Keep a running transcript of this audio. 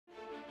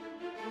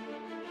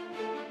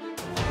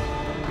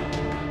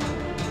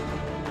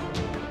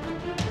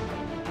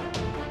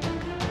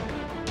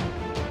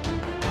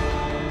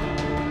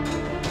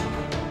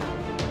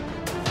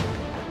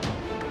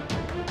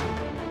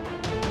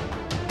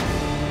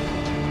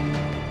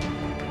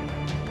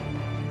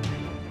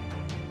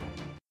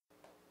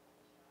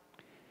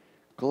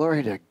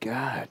Glory to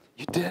God.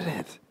 You did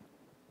it.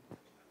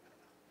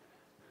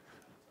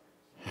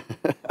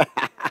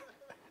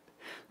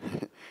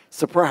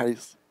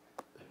 Surprise.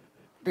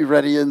 Be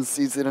ready in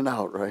season and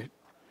out, right?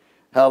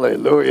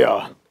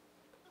 Hallelujah.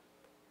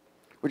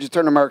 Would you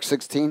turn to Mark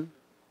 16?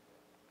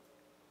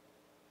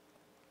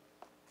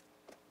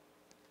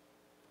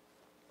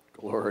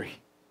 Glory.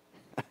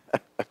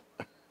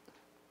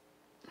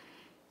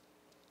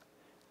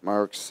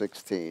 Mark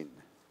 16.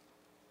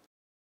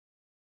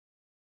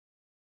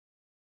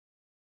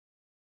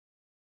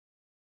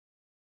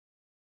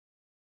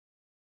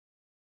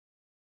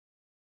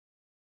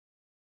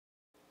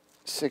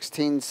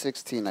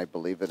 Sixteen, I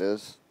believe it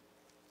is.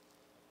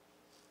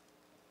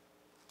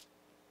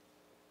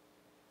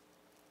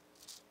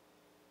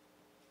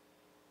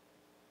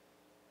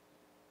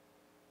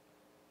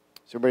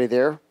 Is everybody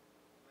there?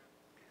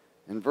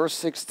 In verse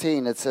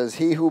 16, it says,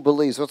 he who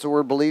believes. What's the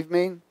word believe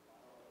mean?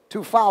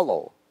 To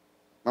follow.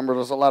 Remember,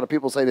 there's a lot of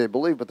people say they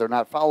believe, but they're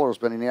not followers.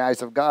 But in the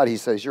eyes of God, he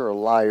says, you're a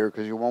liar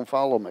because you won't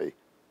follow me.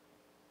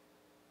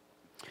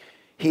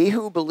 He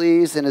who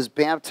believes and is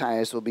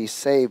baptized will be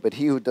saved, but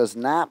he who does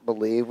not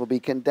believe will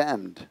be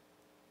condemned.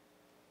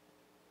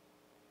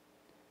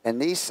 And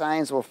these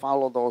signs will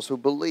follow those who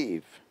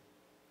believe.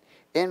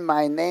 In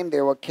my name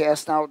they will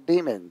cast out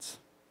demons.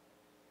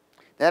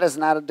 That is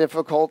not a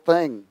difficult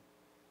thing.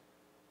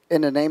 In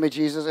the name of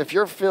Jesus, if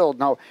you're filled.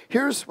 Now,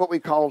 here's what we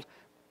call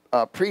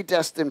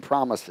predestined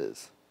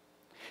promises.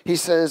 He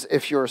says,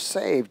 if you're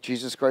saved,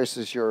 Jesus Christ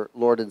is your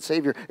Lord and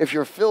Savior. If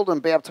you're filled and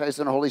baptized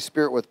in the Holy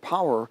Spirit with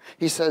power,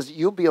 he says,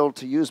 you'll be able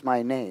to use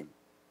my name.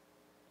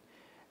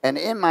 And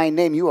in my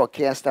name, you will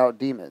cast out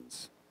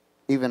demons,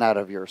 even out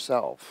of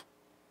yourself.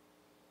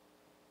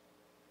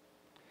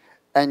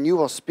 And you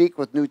will speak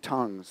with new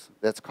tongues.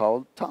 That's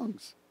called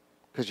tongues,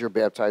 because you're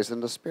baptized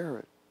in the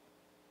Spirit.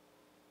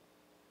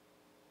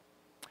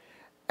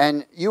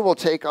 And you will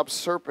take up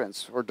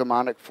serpents or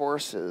demonic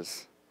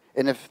forces.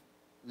 And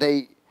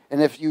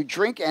if you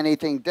drink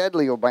anything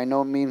deadly, it will by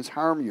no means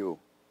harm you.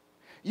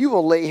 You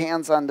will lay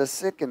hands on the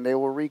sick and they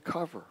will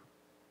recover.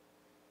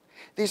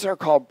 These are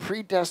called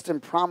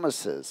predestined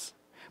promises.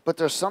 But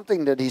there's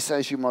something that he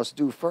says you must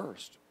do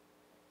first.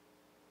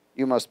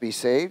 You must be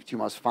saved, you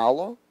must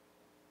follow,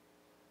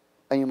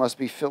 and you must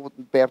be filled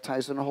and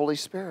baptized in the Holy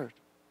Spirit.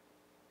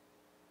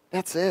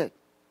 That's it.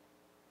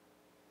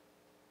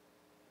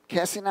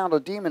 Casting out a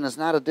demon is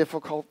not a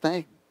difficult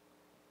thing.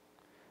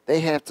 They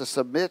have to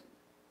submit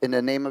in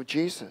the name of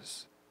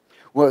Jesus,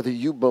 whether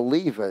you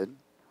believe it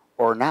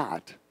or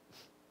not.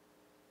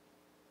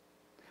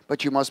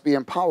 But you must be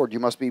empowered. You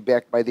must be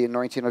backed by the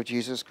anointing of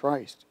Jesus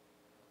Christ.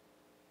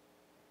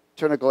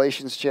 Turn to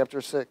Galatians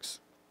chapter 6.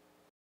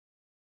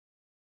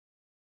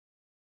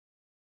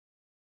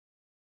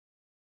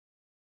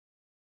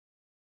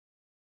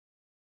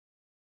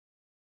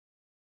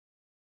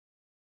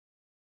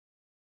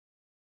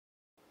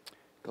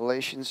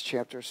 Galatians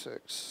chapter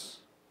 6.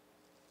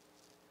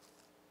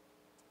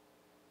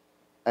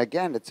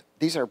 Again,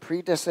 these are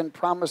predestined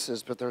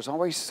promises, but there's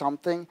always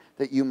something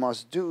that you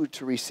must do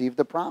to receive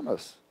the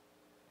promise.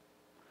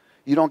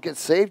 You don't get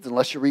saved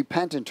unless you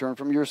repent and turn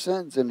from your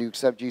sins and you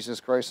accept Jesus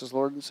Christ as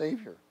Lord and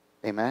Savior.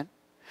 Amen?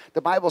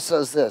 The Bible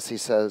says this. He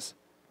says,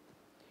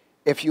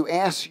 if you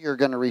ask, you're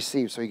going to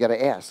receive. So you got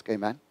to ask.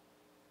 Amen?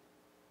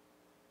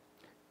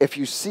 If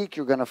you seek,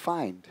 you're going to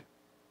find.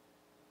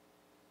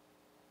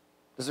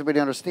 Does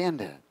everybody understand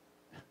that?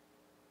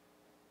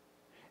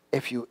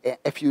 If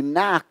you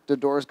knock, the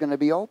door is going to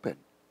be open.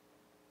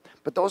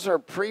 But those are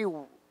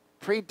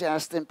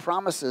predestined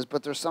promises,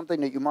 but there's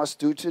something that you must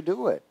do to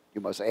do it.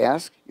 You must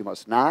ask, you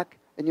must knock,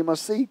 and you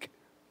must seek.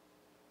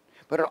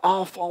 But it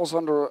all falls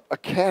under a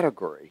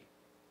category.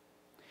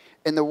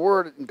 In the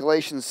word in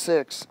Galatians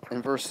 6,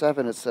 in verse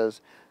 7, it says,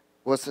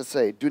 what's it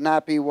say? Do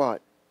not be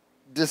what?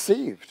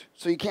 Deceived.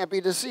 So you can't be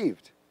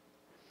deceived.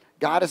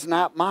 God is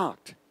not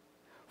mocked.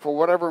 For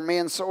whatever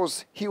man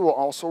sows, he will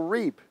also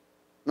reap.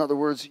 In other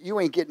words, you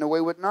ain't getting away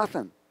with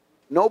nothing.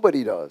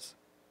 Nobody does.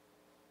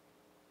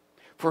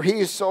 For he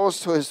who sows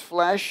to his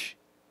flesh,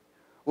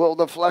 will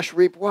the flesh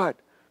reap what?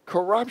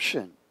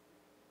 Corruption.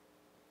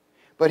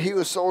 But he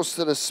who sows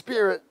to the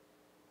Spirit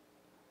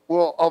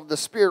will of the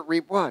Spirit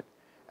reap what?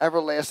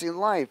 Everlasting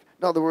life.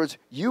 In other words,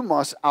 you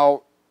must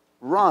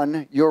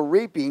outrun your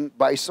reaping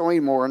by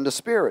sowing more in the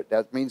Spirit.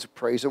 That means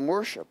praise and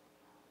worship.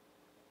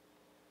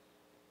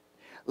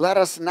 Let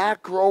us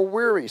not grow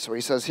weary. So he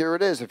says, here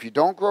it is. If you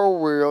don't grow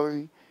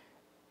weary,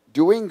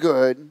 doing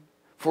good,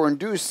 for in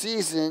due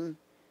season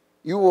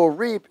you will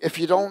reap. If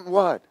you don't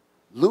what?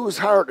 Lose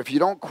heart. If you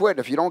don't quit,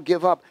 if you don't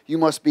give up, you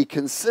must be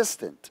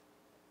consistent.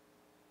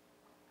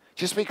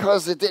 Just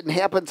because it didn't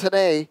happen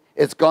today,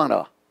 it's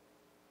gonna.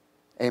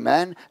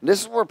 Amen? And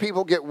this is where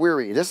people get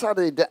weary. This is how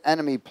the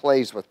enemy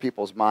plays with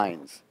people's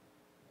minds.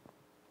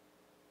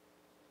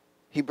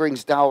 He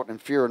brings doubt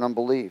and fear and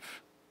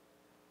unbelief.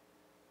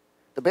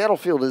 The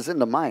battlefield is in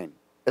the mind.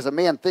 As a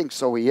man thinks,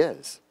 so he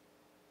is.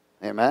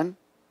 Amen?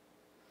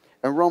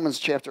 In Romans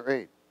chapter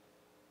 8.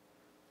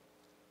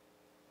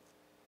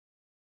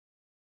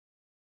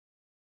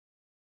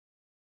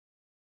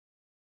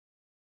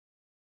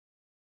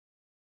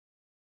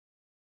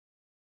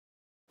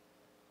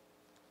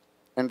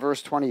 and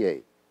verse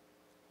 28.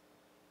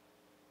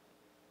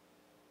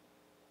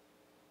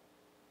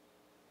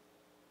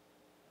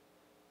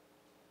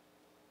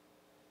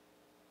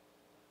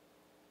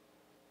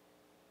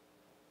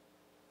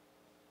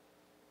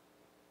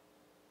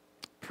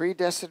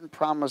 Predestined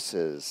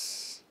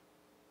promises.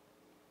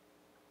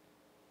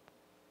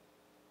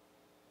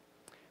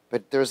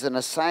 But there's an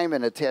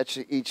assignment attached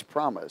to each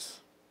promise.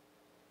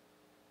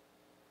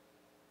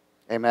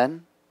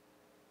 Amen?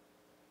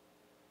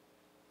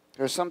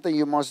 There's something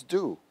you must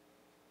do.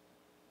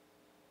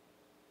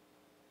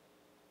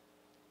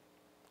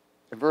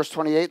 In verse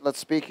 28, let's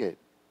speak it.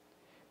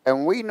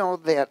 And we know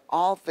that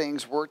all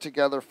things work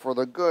together for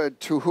the good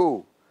to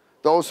who?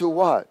 Those who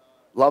what?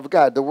 Love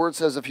God. The word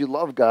says if you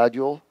love God,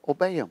 you'll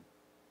obey him.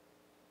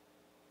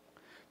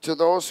 To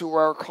those who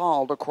are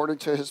called according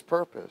to his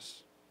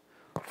purpose,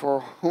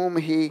 for whom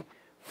he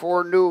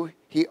foreknew,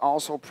 he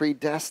also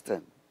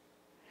predestined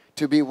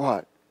to be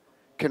what?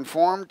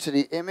 Conformed to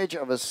the image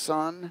of his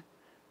Son,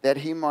 that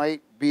he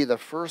might be the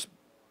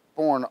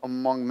firstborn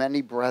among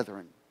many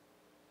brethren.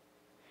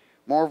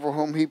 Moreover,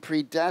 whom he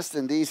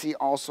predestined, these he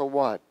also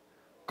what?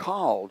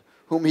 Called.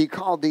 Whom he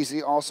called, these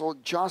he also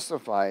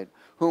justified.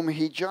 Whom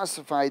he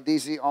justified,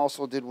 these he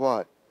also did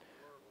what?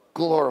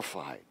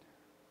 Glorified.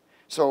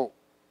 So,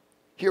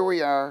 here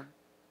we are.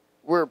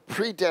 We're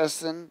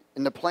predestined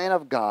in the plan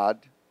of God,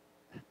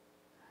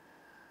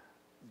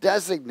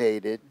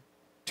 designated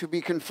to be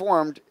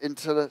conformed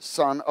into the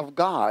Son of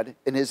God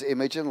in his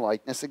image and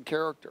likeness and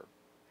character.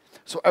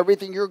 So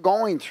everything you're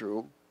going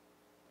through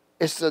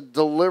is to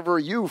deliver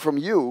you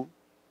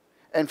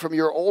and from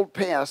your old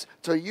past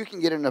so you can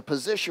get in a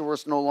position where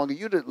it's no longer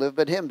you that live,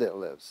 but him that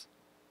lives.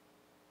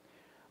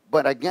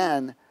 But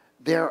again,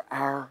 there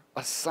are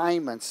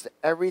assignments to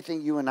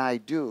everything you and I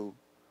do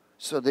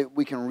so that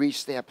we can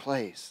reach that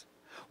place.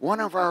 One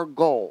of our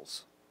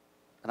goals,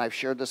 and I've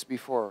shared this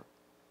before,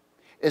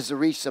 is to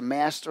reach the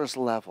master's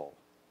level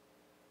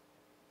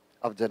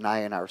of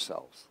denying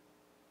ourselves.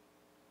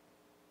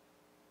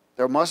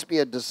 There must be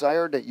a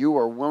desire that you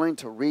are willing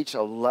to reach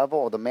a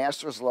level, the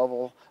master's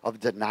level of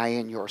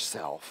denying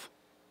yourself.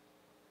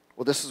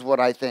 Well, this is what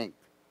I think.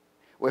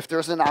 Well, if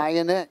there's an I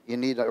in it, you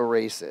need to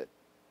erase it.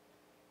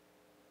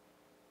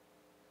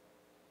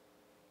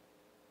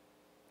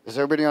 Does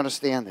everybody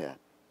understand that?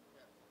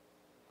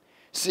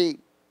 See,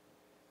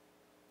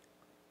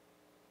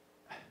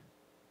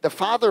 the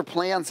Father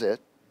plans it.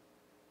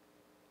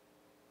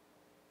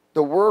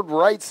 The Word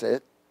writes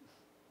it.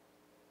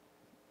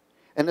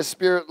 And the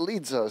Spirit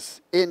leads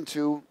us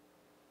into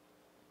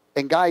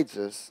and guides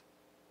us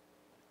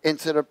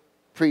into the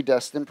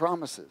predestined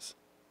promises.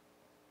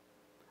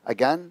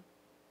 Again,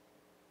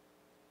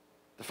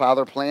 the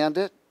Father planned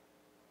it.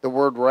 The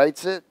Word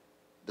writes it.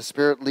 The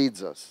Spirit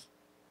leads us.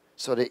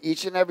 So that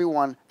each and every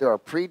one, there are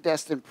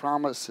predestined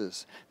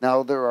promises.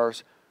 Now, there are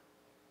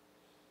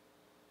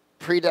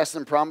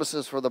predestined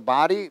promises for the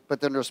body,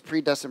 but then there's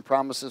predestined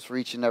promises for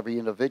each and every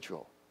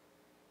individual.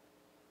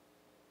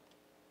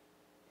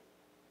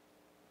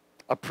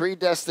 A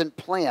predestined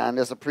plan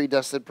is a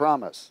predestined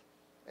promise.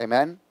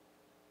 Amen?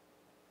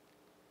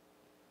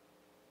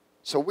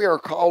 So we are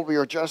called, we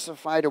are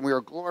justified, and we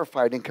are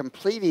glorified in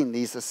completing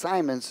these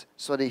assignments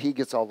so that he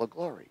gets all the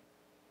glory.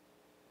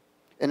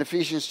 In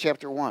Ephesians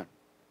chapter 1.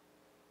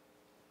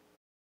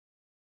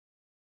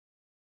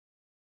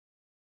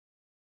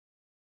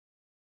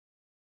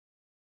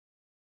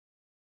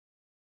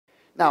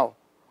 Now,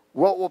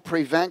 what will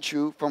prevent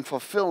you from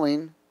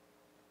fulfilling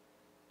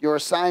your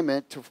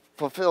assignment to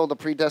fulfill the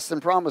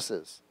predestined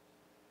promises?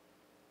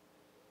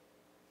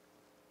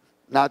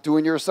 Not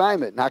doing your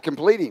assignment, not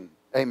completing.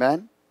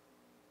 Amen?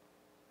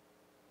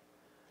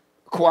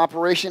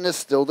 Cooperation is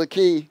still the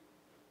key.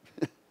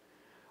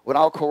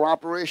 Without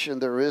cooperation,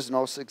 there is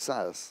no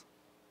success.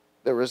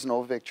 There is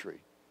no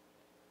victory.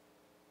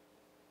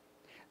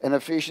 In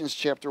Ephesians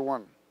chapter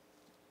 1,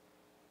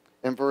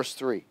 in verse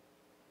 3.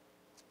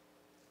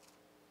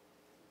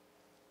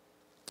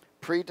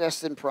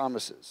 Predestined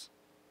promises.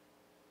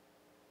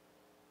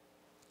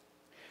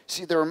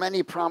 See, there are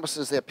many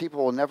promises that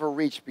people will never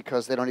reach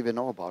because they don't even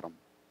know about them.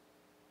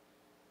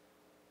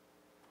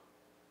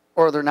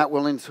 Or they're not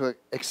willing to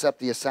accept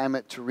the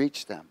assignment to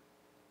reach them.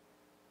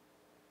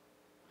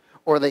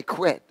 Or they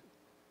quit.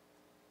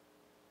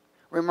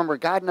 Remember,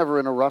 God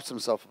never interrupts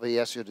himself if he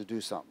asks you to do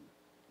something.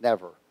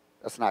 Never.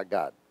 That's not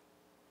God.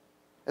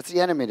 That's the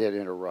enemy that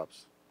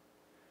interrupts.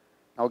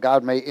 Now,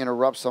 God may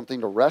interrupt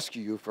something to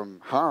rescue you from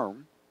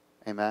harm.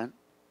 Amen.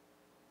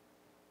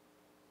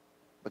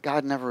 But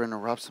God never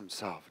interrupts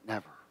himself.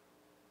 Never.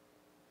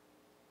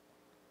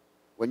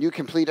 When you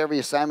complete every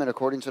assignment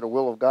according to the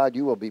will of God,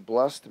 you will be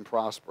blessed and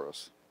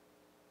prosperous.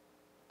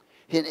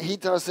 He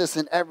does this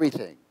in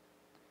everything.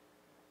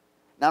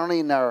 Not only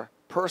in our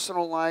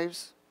personal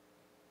lives,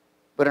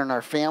 but in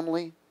our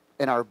family,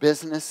 in our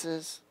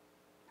businesses,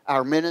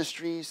 our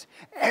ministries,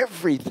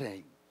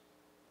 everything.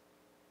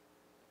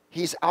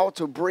 He's out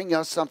to bring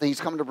us something.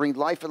 He's come to bring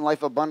life and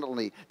life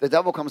abundantly. The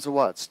devil comes to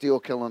what? Steal,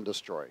 kill, and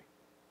destroy.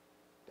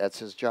 That's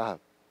his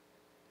job.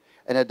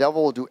 And the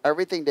devil will do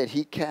everything that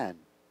he can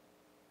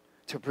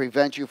to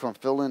prevent you from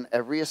filling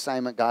every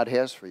assignment God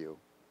has for you,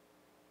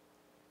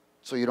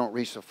 so you don't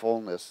reach the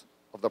fullness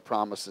of the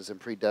promises and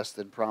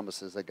predestined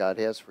promises that God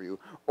has for you,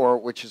 or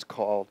which is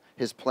called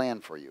his plan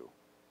for you.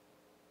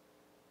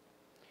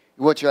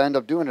 What you end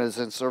up doing is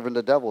in serving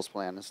the devil's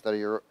plan instead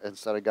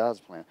of God's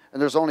plan. And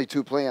there's only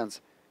two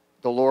plans,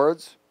 the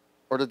Lord's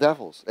or the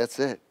devil's. That's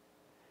it.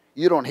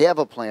 You don't have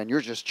a plan. You're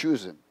just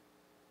choosing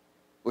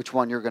which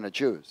one you're going to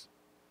choose.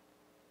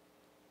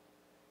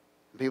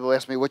 People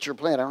ask me, what's your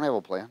plan? I don't have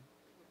a plan.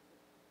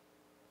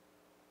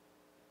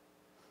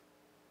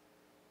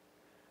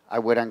 I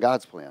wait on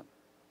God's plan.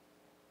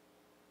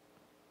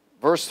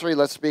 Verse 3,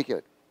 let's speak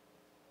it.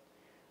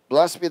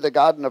 Blessed be the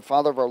God and the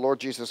Father of our Lord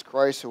Jesus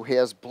Christ, who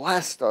has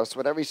blessed us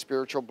with every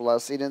spiritual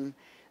blessing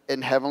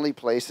in heavenly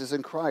places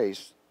in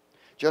Christ,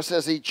 just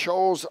as he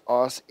chose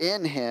us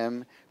in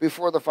him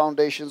before the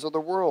foundations of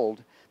the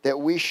world, that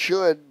we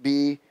should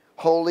be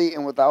holy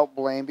and without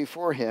blame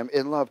before him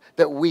in love.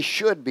 That we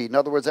should be. In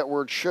other words, that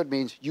word should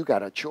means you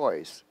got a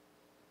choice.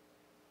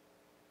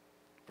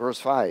 Verse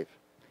 5,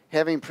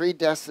 having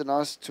predestined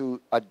us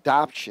to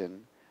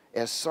adoption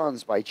as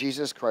sons by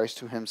Jesus Christ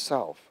to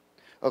himself,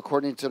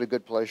 according to the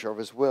good pleasure of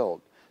his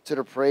will, to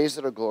the praise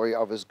of the glory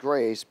of his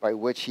grace, by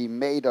which he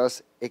made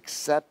us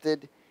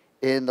accepted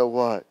in the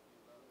what?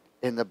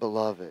 In the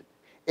beloved.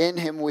 In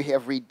him we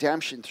have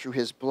redemption through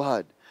his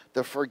blood,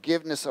 the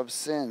forgiveness of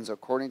sins,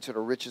 according to the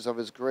riches of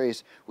his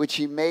grace, which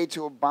he made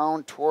to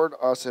abound toward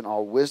us in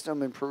all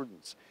wisdom and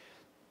prudence,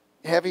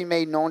 having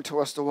made known to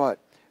us the what?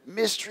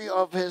 Mystery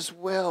of his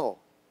will,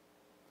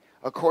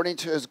 according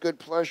to his good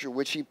pleasure,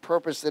 which he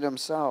purposed in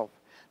himself,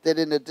 that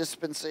in the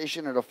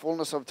dispensation of the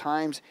fullness of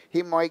times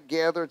he might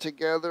gather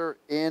together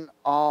in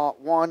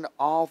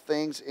all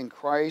things in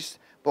Christ,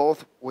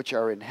 both which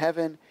are in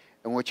heaven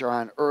and which are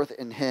on earth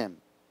in him.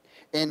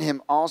 In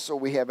him also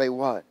we have a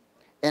what?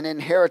 An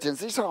inheritance.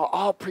 These are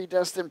all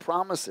predestined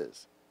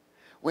promises.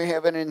 We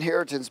have an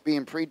inheritance,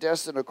 being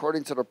predestined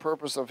according to the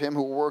purpose of him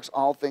who works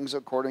all things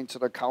according to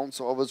the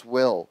counsel of his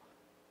will,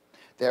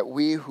 that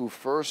we who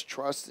first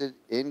trusted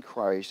in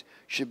Christ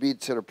should be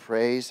to the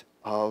praise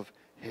of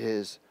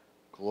his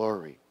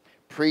glory.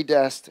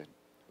 Predestined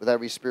with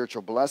every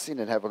spiritual blessing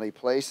in heavenly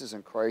places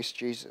in Christ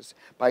Jesus.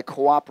 By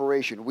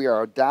cooperation, we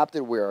are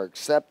adopted, we are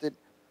accepted.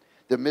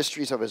 The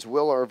mysteries of his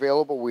will are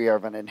available. We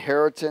have an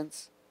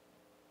inheritance.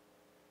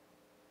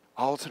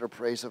 All to the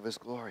praise of his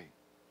glory.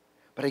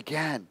 But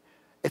again,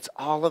 it's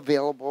all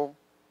available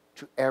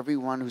to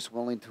everyone who's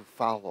willing to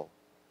follow.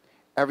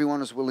 Everyone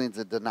who's willing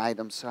to deny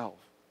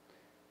themselves.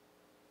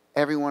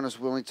 Everyone is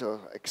willing to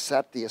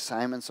accept the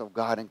assignments of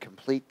God and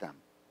complete them.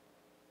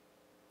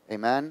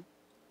 Amen?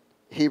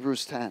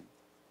 Hebrews 10.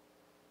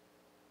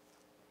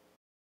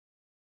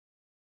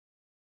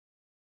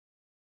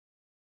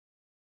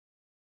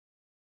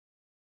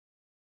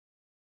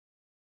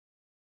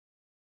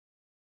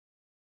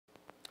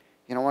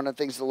 You know, one of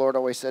the things the Lord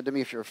always said to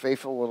me, if you're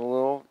faithful with a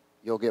little,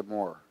 you'll get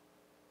more.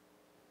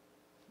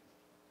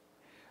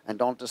 And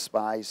don't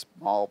despise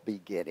small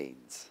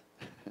beginnings.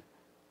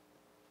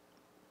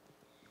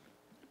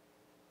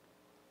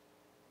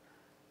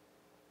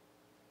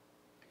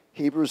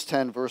 Hebrews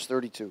 10, verse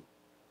 32.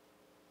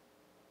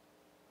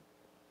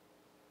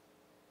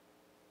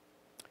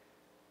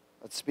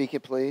 Let's speak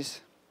it,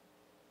 please.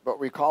 But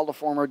recall the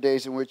former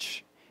days in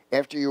which,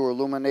 after you were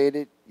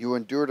illuminated, you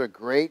endured a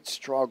great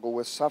struggle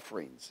with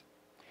sufferings,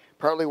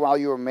 partly while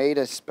you were made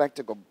a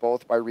spectacle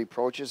both by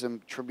reproaches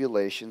and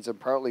tribulations, and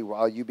partly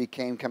while you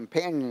became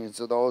companions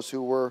of those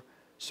who were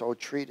so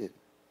treated.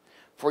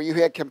 For you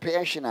had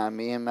compassion on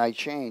me in my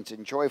chains,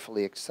 and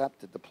joyfully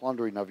accepted the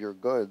plundering of your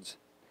goods,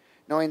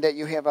 knowing that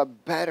you have a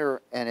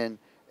better and an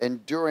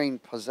enduring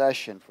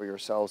possession for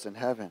yourselves in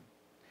heaven.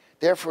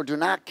 Therefore, do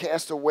not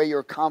cast away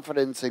your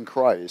confidence in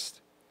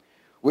Christ,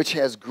 which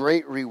has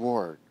great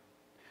reward.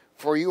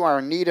 For you are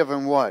in need of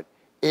in what?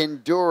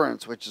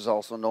 Endurance, which is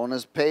also known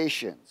as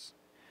patience.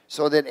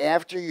 So that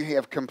after you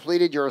have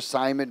completed your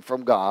assignment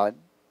from God,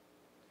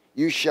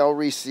 you shall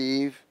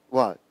receive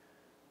what?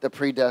 The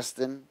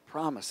predestined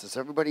promises.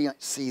 Everybody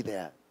see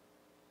that?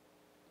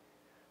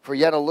 For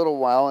yet a little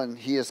while, and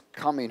he is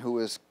coming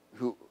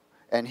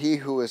and he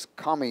who is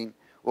coming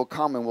will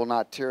come and will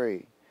not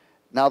tarry.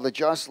 Now the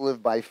just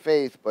live by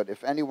faith, but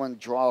if anyone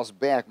draws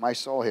back, my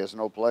soul has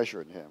no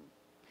pleasure in him.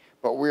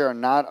 But we are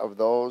not of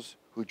those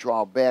who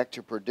draw back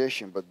to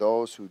perdition, but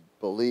those who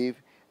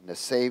believe in the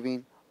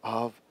saving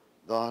of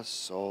the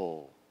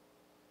soul.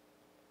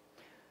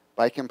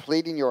 By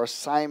completing your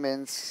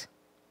assignments,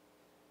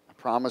 the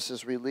promise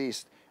is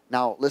released.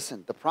 Now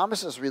listen, the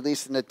promise is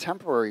released in the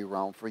temporary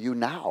realm for you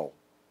now.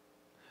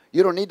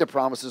 You don't need the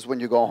promises when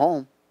you go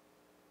home.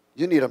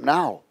 You need them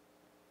now.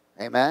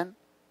 Amen?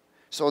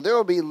 So there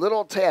will be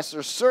little tasks.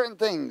 There's certain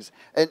things.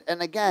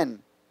 And again,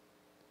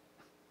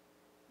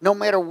 no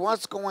matter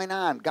what's going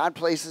on, God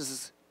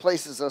places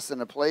us in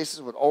the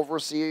places with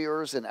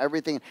overseers and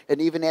everything,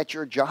 and even at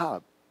your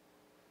job.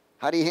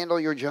 How do you handle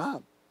your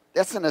job?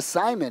 That's an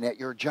assignment at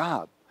your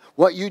job.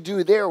 What you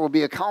do there will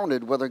be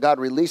accounted whether God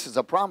releases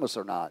a promise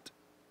or not.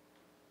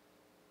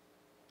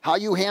 How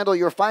you handle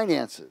your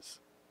finances.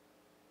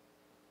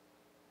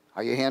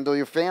 How you handle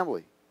your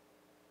family.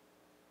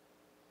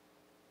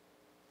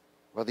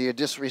 Whether you're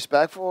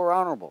disrespectful or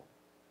honorable.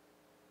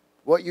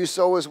 What you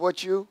sow is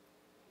what you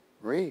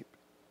reap.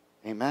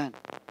 Amen.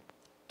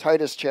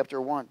 Titus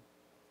chapter 1.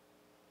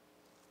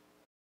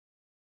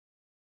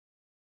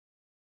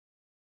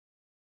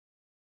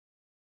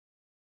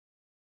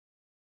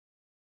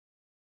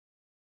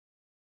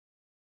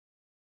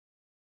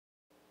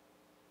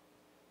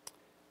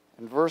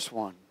 In verse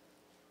 1.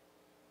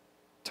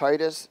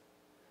 Titus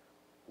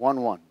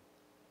 1:1.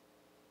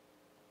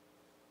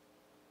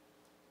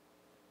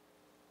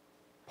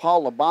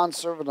 Paul, a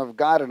bondservant of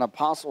God and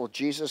apostle of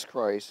Jesus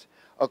Christ,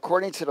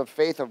 according to the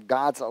faith of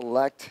God's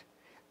elect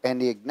and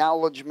the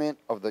acknowledgement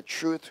of the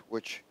truth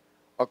which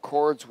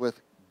accords with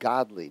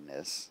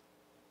godliness,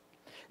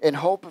 in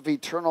hope of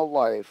eternal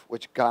life,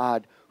 which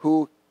God,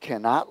 who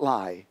cannot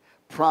lie,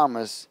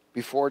 promised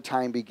before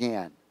time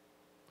began,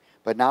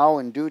 but now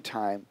in due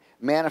time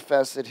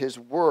manifested his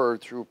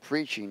word through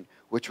preaching,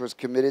 which was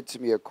committed to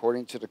me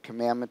according to the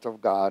commandment of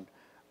God,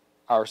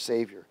 our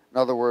Savior. In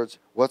other words,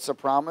 what's the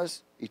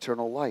promise?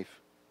 Eternal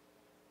life.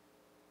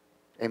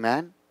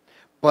 Amen?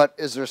 But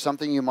is there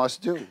something you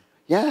must do?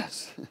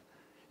 Yes.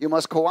 You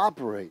must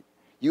cooperate.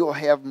 You will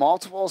have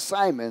multiple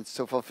assignments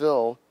to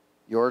fulfill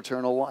your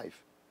eternal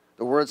life.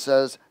 The word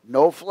says,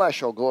 no flesh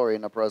shall glory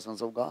in the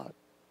presence of God.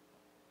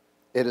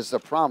 It is the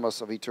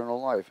promise of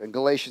eternal life. In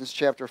Galatians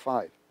chapter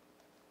 5.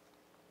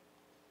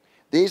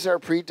 These are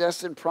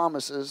predestined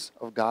promises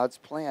of God's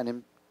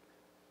plan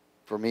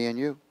for me and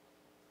you.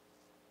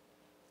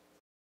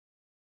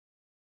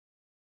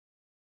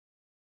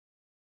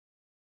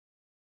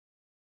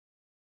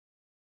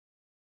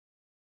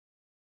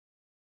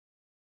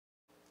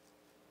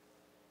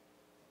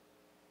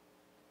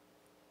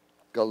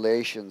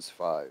 Galatians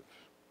 5.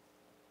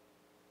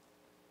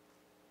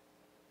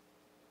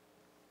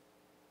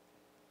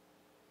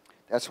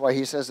 That's why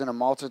he says in a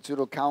multitude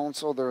of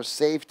counsel there is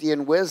safety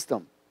and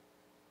wisdom.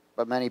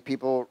 But many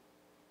people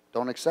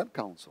don't accept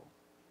counsel.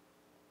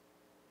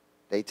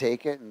 They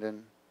take it and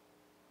then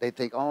they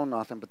think, oh,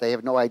 nothing, but they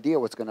have no idea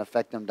what's going to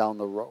affect them down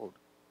the road.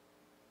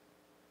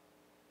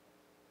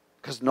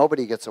 Because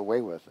nobody gets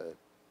away with it.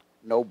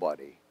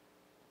 Nobody.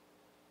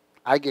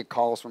 I get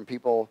calls from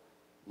people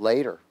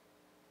later.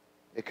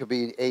 It could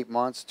be 8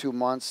 months, 2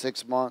 months,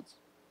 6 months,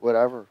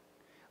 whatever,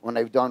 when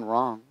they've done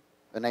wrong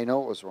and they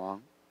know it was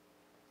wrong.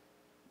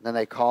 Then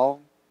they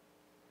call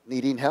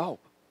needing help.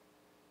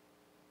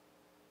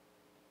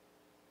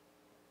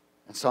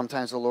 And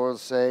sometimes the Lord will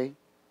say,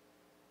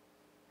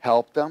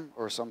 help them,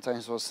 or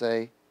sometimes he'll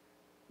say,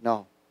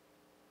 no.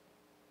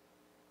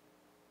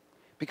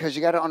 Because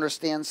you got to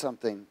understand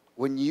something.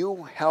 When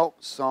you help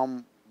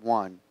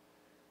someone,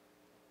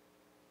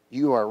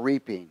 you are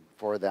reaping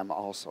for them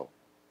also.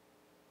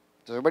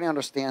 Does everybody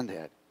understand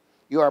that?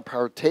 You are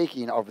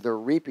partaking of their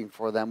reaping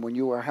for them when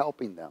you are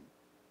helping them.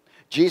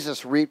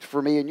 Jesus reaped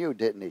for me and you,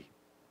 didn't he?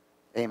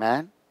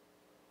 Amen?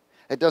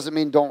 It doesn't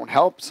mean don't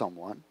help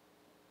someone.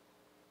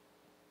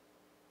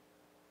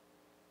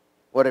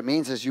 What it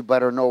means is you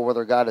better know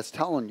whether God is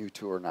telling you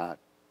to or not.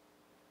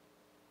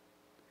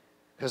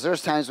 Because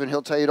there's times when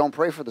he'll tell you don't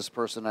pray for this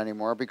person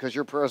anymore because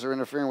your prayers are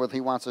interfering with what he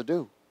wants to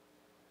do.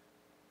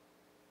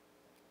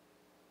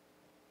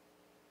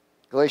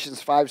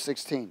 Galatians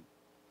 5:16.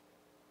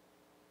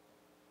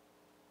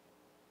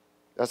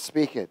 Let's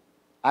speak it.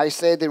 I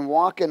say then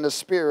walk in the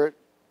Spirit,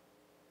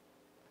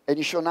 and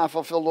you shall not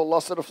fulfill the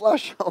lust of the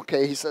flesh.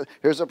 Okay, he said,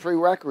 here's a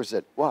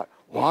prerequisite. What?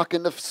 Walk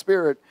in the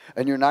Spirit,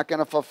 and you're not going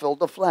to fulfill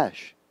the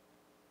flesh.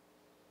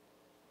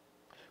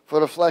 For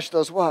the flesh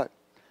does what?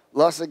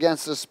 Lust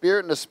against the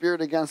Spirit, and the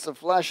Spirit against the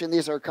flesh, and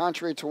these are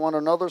contrary to one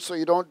another, so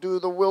you don't do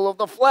the will of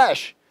the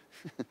flesh.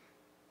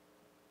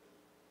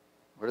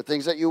 Or the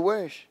things that you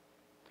wish.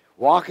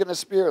 Walk in the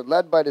Spirit,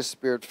 led by the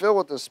Spirit, filled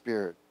with the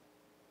Spirit.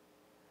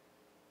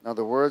 In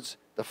other words,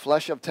 the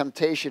flesh of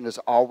temptation is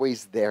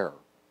always there.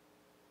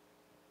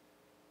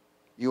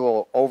 You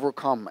will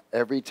overcome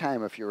every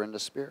time if you're in the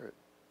Spirit.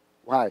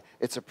 Why?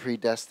 It's a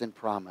predestined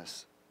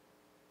promise.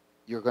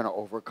 You're going to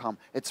overcome.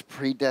 It's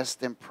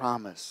predestined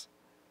promise.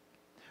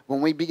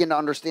 When we begin to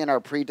understand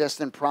our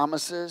predestined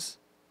promises,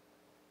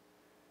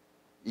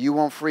 you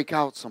won't freak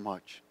out so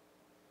much.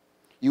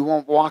 You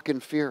won't walk in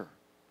fear.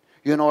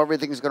 You know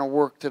everything's going to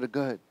work to the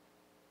good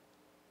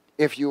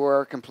if you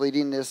are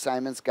completing the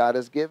assignments God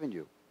has given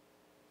you.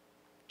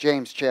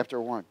 James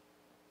chapter 1.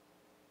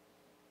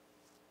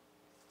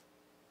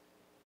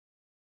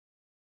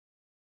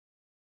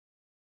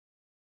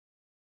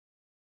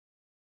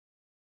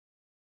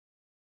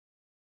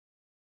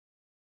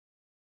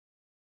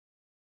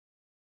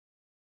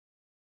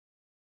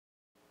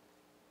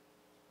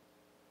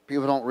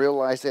 People don't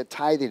realize that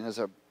tithing is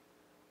a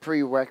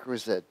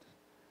prerequisite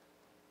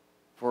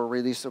for a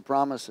release of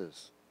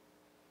promises.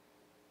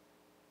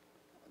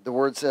 The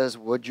word says,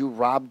 would you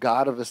rob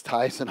God of his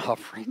tithes and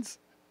offerings?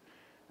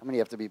 I mean, you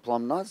have to be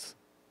plumb nuts.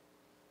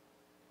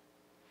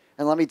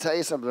 And let me tell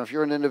you something. If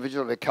you're an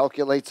individual that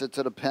calculates it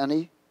to the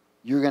penny,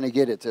 you're going to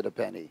get it to the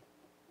penny.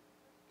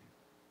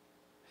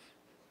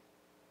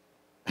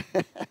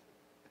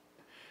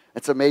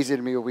 It's amazing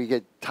to me when we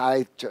get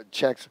tithe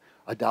checks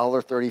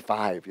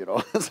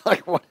 $1.35, It's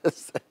like, what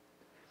is that?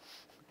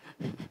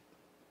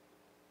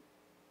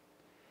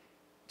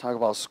 Talk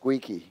about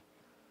squeaky.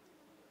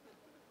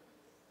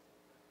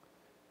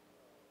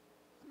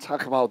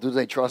 Talk about, do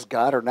they trust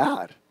God or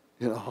not,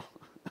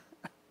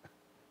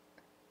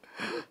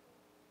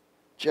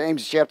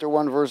 James chapter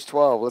 1, verse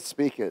 12. Let's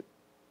speak it.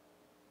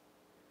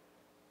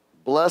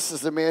 Blessed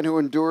is the man who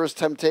endures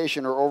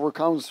temptation or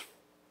overcomes.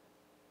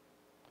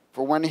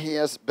 For when he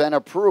has been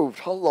approved,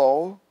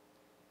 hello,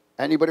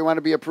 anybody want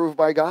to be approved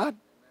by God?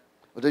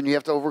 Well, then you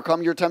have to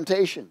overcome your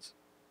temptations,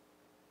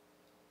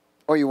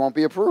 or you won't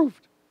be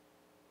approved.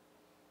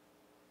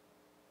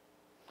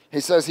 He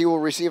says he will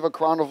receive a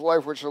crown of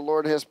life which the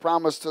Lord has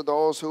promised to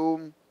those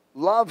who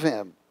love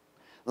him.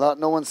 Let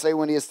no one say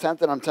when he is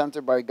tempted, I'm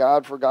tempted by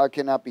God, for God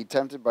cannot be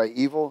tempted by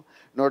evil,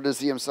 nor does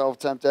he himself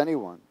tempt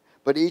anyone.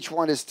 But each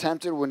one is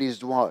tempted when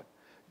he's what?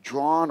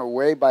 Drawn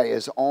away by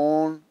his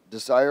own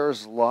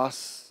desires,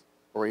 lusts,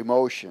 or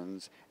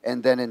emotions,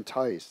 and then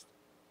enticed.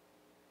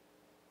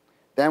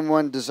 Then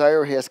when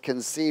desire has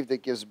conceived,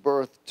 it gives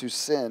birth to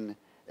sin,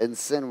 and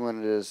sin,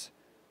 when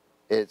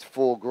it's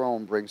full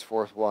grown, brings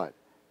forth what?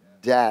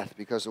 Death,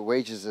 because the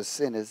wages of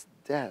sin is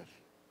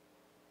death.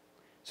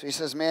 So he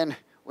says, man,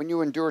 when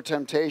you endure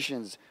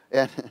temptations,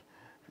 and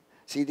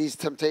see, these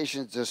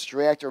temptations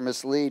distract or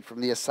mislead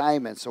from the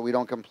assignment so we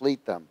don't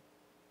complete them.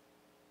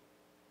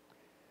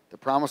 The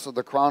promise of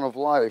the crown of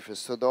life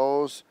is to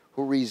those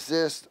who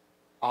resist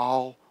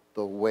all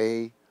the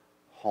way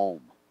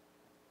home.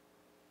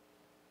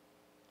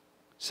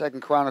 2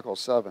 Chronicles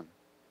 7.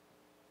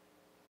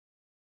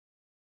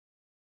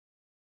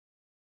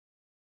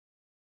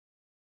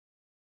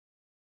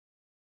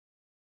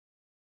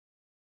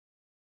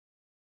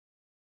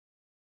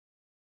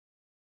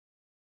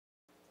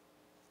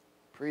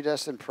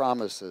 Predestined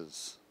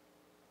Promises.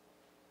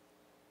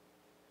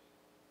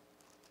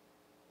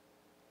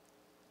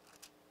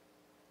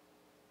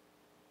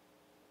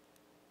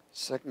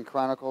 Second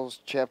Chronicles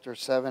chapter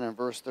 7 and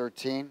verse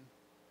 13.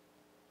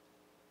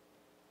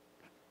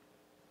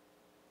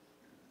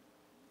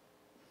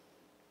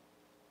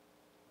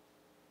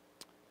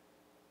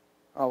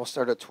 We'll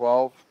start at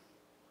 12. It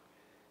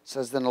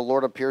says, Then the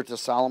Lord appeared to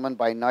Solomon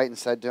by night and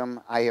said to him,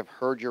 I have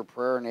heard your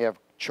prayer and I have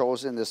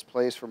chosen this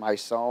place for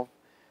myself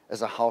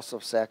as a house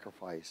of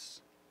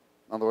sacrifice.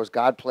 In other words,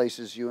 God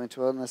places you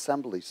into an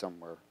assembly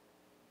somewhere.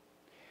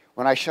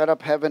 When I shut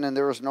up heaven and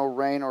there is no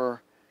rain,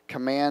 or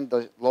command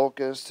the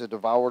locusts to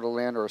devour the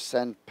land, or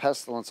send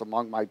pestilence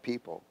among my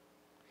people.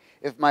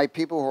 If my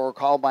people who are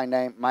called by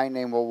my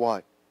name will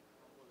what?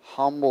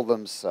 Humble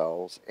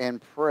themselves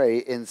and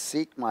pray and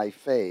seek my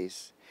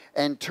face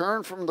and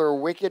turn from their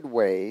wicked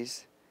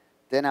ways,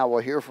 then I will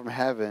hear from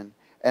heaven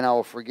and I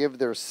will forgive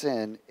their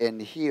sin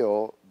and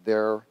heal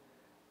their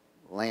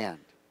land.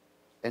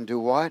 And do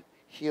what?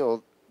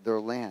 Heal their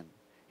land.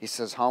 He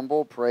says,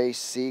 humble, pray,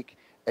 seek,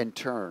 and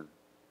turn,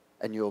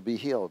 and you'll be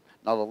healed.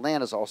 Now, the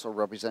land is also a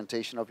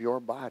representation of your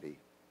body.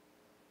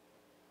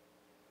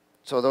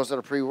 So those are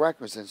the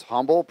prerequisites.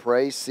 Humble,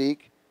 pray,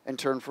 seek, and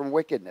turn from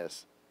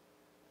wickedness.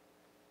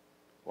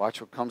 Watch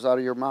what comes out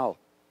of your mouth.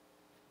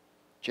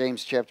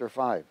 James chapter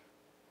 5.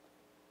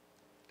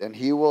 Then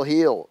he will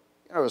heal.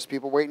 There's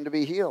people waiting to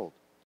be healed.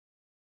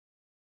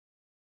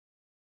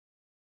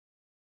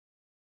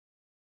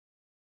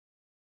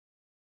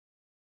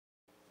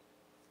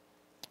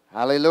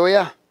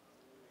 Hallelujah.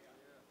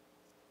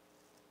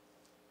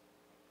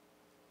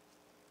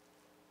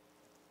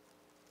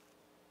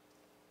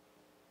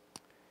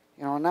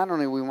 Not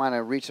only we want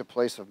to reach a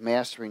place of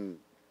mastering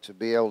to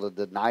be able to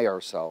deny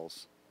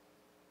ourselves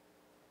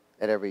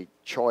at every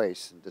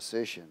choice and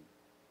decision,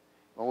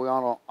 but we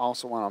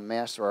also want to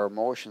master our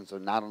emotions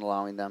of not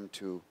allowing them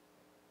to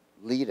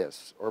lead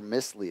us or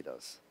mislead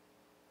us.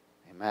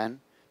 Amen?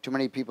 Too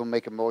many people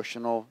make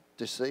emotional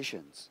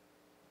decisions.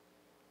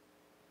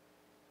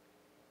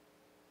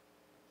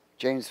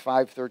 James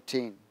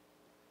 5:13.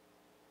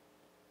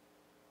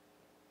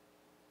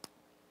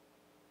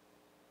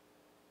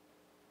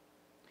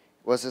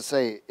 What does it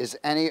say? Is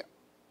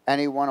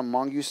anyone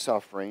among you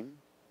suffering?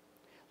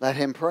 Let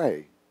him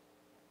pray.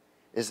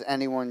 Is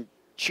anyone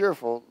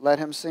cheerful? Let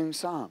him sing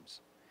psalms.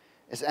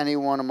 Is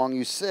anyone among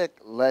you sick?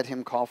 Let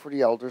him call for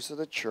the elders of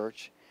the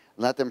church.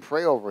 Let them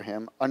pray over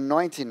him,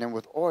 anointing him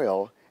with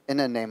oil in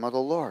the name of the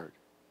Lord.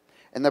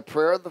 And the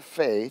prayer of the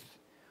faith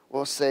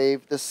will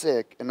save the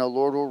sick, and the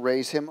Lord will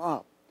raise him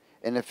up.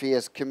 And if he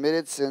has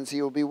committed sins,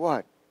 he will be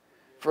what?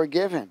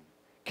 Forgiven.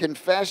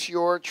 Confess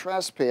your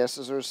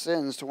trespasses or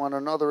sins to one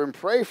another and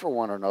pray for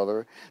one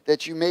another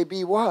that you may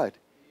be what?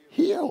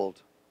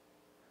 Healed.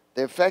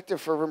 The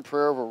effective fervent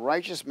prayer of a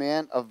righteous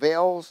man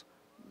avails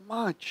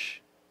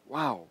much.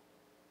 Wow.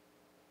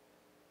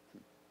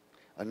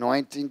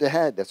 Anointing the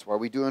head. That's why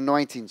we do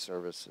anointing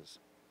services.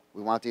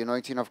 We want the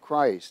anointing of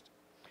Christ.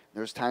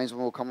 There's times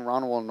when we'll come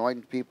around and we'll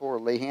anoint people or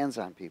lay hands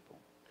on people,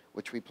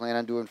 which we plan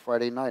on doing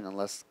Friday night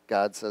unless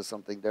God says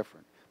something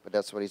different. But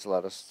that's what he's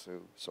led us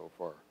to so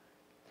far.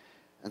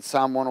 And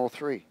Psalm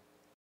 103.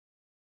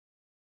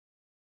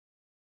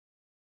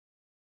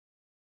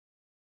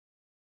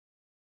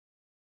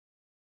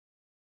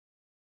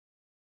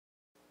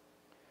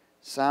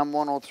 Psalm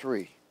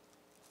 103.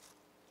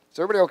 Is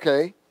everybody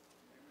okay?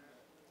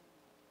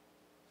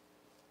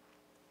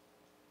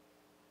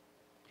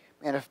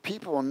 Man, if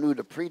people knew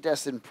the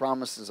predestined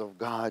promises of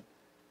God,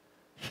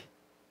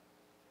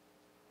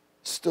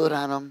 stood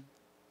on them,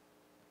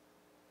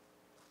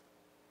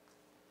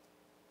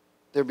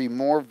 there'd be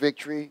more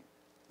victory,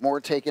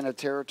 more taking of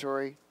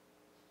territory,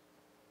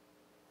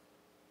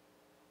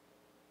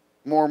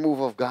 more move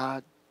of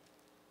God.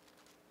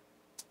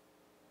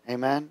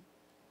 Amen?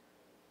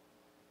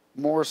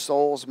 More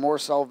souls, more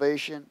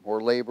salvation,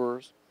 more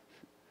laborers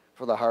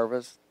for the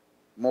harvest,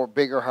 more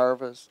bigger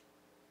harvest.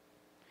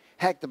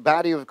 Heck, the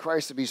body of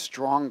Christ would be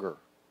stronger,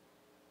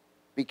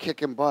 be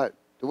kicking butt.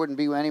 There wouldn't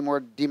be any more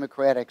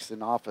Democrats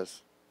in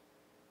office.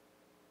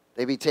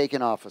 They'd be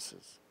taking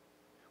offices,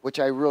 which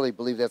I really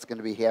believe that's going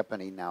to be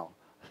happening now.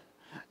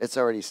 It's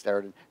already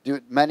started.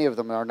 Many of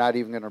them are not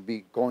even going to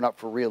be going up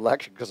for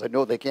re-election because I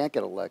know they can't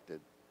get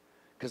elected.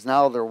 Because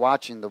now they're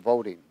watching the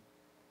voting.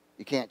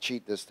 You can't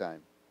cheat this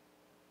time.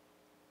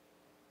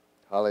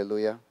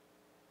 Hallelujah.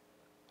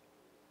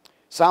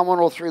 Psalm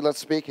 103, let's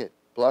speak it.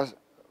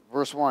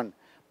 Verse 1.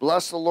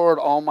 Bless the Lord,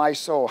 all my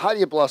soul. How do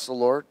you bless the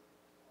Lord?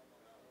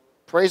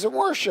 Praise and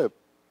worship.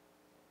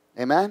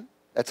 Amen?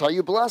 That's how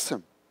you bless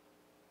him.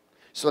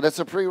 So that's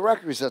a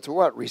prerequisite to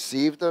what?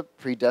 Receive the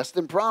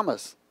predestined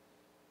promise.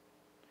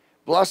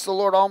 Bless the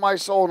Lord, all my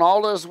soul, and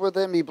all that is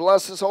within me.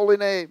 Bless his holy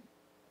name.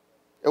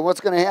 And what's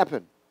going to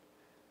happen?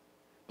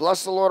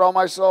 Bless the Lord, all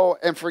my soul,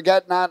 and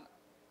forget not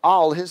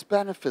all his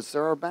benefits.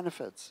 There are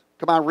benefits.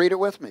 Come on, read it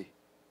with me.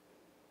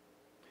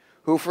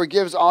 Who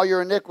forgives all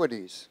your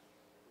iniquities,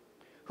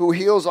 who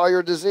heals all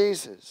your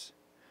diseases,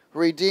 who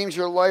redeems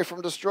your life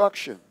from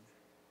destruction,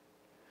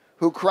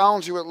 who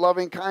crowns you with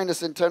loving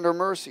kindness and tender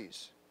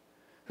mercies,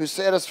 who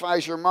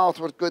satisfies your mouth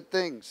with good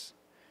things,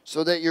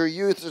 so that your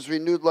youth is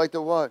renewed like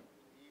the what?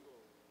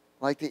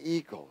 Like the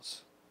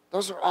eagles.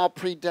 Those are all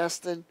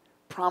predestined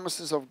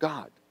promises of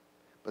God.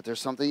 But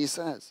there's something he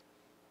says.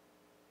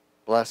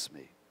 Bless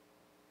me.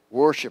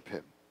 Worship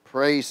him.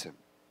 Praise him.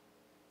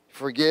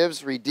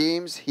 Forgives,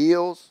 redeems,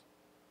 heals,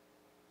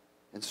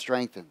 and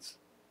strengthens.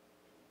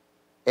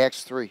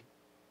 Acts 3.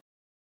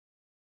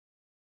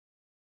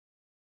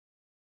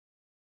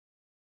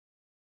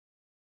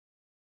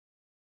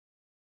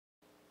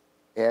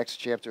 Acts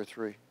chapter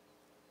 3.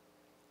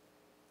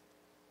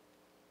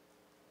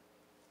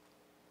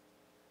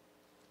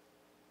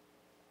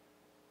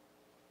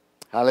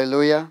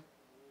 Hallelujah.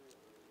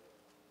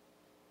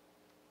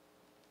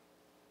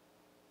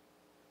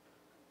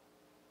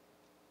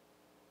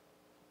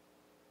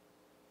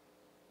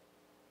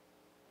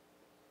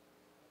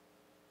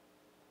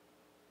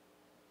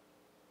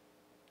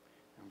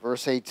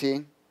 Verse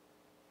 18.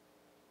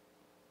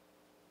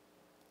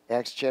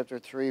 Acts chapter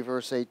 3,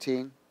 verse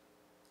 18.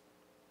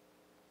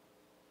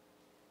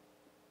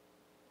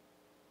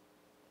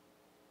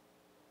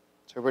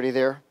 Is everybody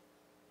there?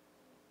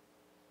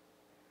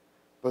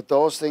 But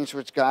those things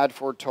which God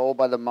foretold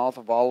by the mouth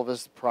of all of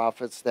his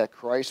prophets that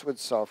Christ would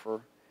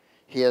suffer,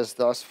 he has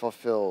thus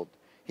fulfilled.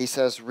 He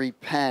says,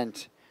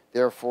 repent,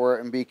 therefore,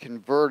 and be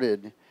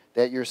converted,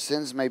 that your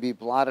sins may be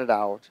blotted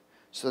out,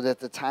 so that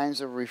the times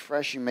of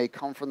refreshing may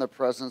come from the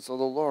presence of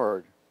the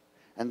Lord,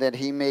 and that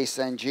he may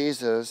send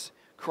Jesus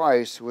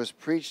Christ, who was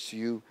preached to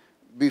you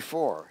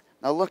before.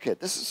 Now look at,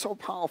 this is so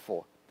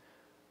powerful.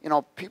 You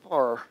know,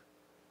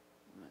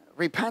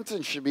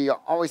 repentance should be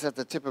always at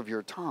the tip of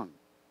your tongue.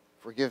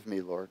 Forgive me,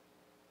 Lord.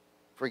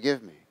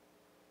 Forgive me.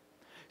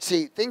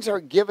 See, things are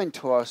given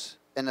to us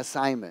in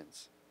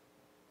assignments.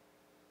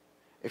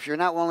 If you're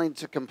not willing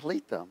to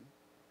complete them,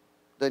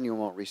 then you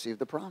won't receive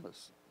the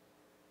promise.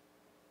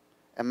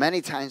 And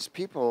many times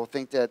people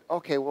think that,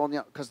 okay, well,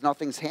 because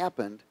nothing's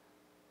happened,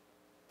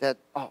 that,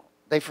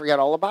 they forget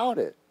all about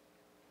it.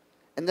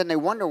 And then they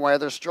wonder why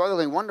they're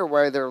struggling, wonder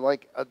why they're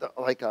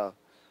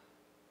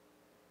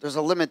there's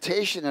a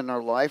limitation in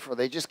their life, or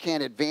they just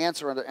can't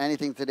advance or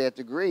anything to that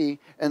degree.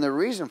 And the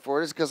reason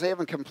for it is because they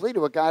haven't completed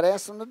what God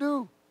asked them to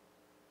do.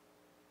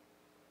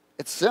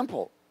 It's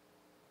simple.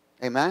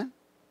 Amen?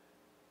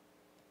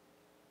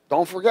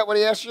 Don't forget what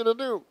he asked you to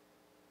do.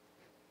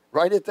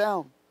 Write it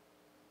down.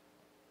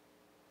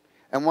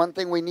 And one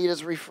thing we need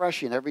is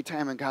refreshing every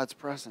time in God's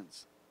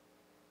presence.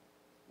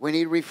 We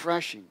need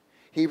refreshing.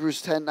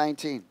 Hebrews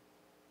 10:19.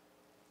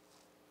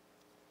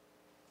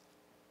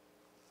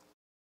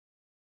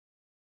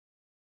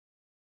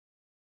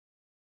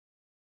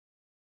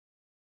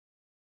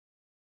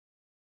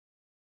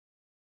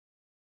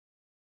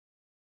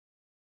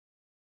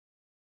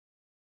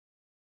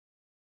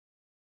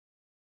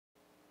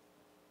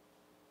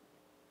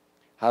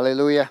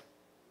 Hallelujah.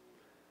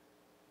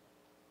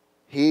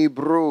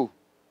 Hebrew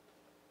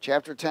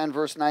chapter 10,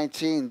 verse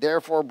 19.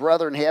 Therefore,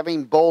 brethren,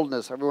 having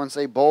boldness, everyone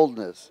say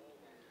boldness,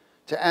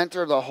 to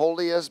enter the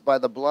holiest by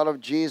the blood of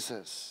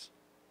Jesus,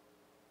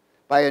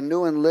 by a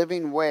new and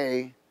living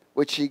way,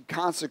 which he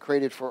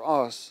consecrated for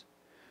us,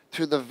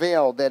 through the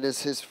veil that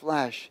is his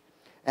flesh,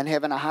 and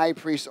having a high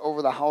priest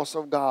over the house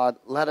of God,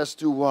 let us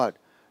do what?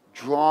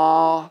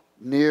 Draw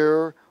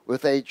near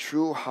with a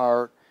true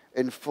heart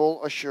in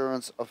full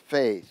assurance of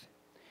faith,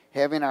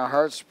 having our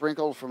hearts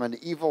sprinkled from an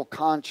evil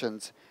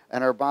conscience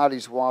and our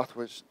bodies washed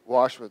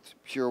with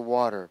pure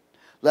water.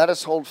 Let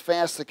us hold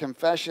fast the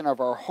confession of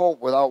our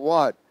hope without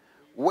what?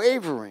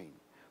 Wavering.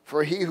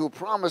 For he who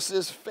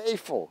promises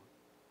faithful.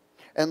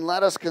 And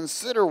let us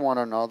consider one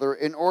another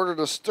in order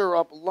to stir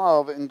up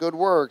love and good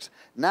works,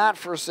 not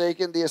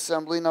forsaking the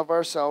assembling of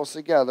ourselves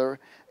together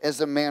as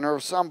the manner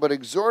of some, but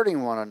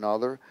exhorting one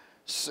another,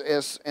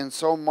 and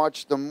so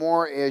much the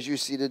more as you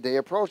see the day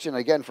approaching.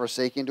 Again,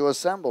 forsaking to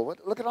assemble.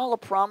 Look at all the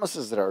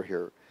promises that are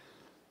here.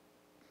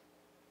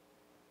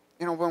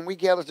 You know, when we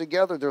gather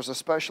together, there's a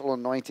special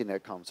anointing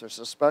that comes. There's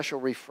a special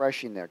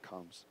refreshing that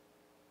comes.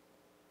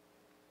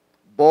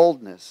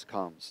 Boldness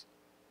comes.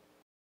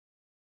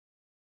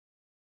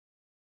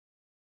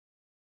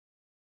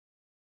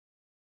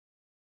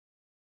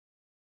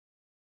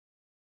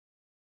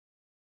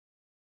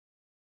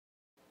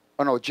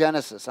 Oh no,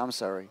 Genesis, I'm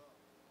sorry.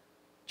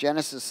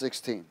 Genesis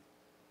 16.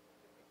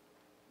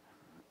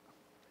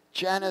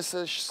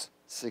 Genesis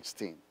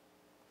 16.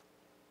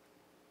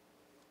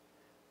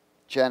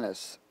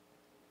 Genesis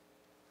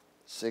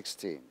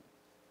 16.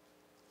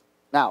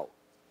 Now,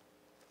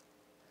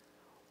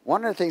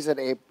 one of the things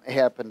that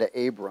happened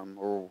to Abram,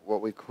 or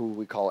who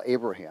we call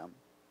Abraham,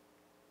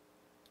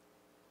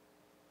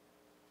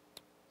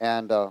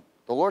 and the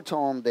Lord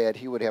told him that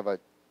he would have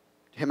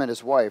him and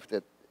his wife,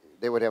 that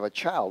they would have a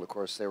child. Of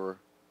course, they were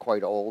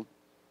quite old.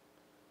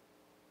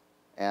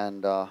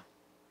 And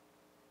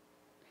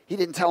he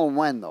didn't tell him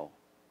when, though.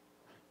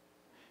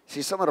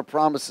 See, some of the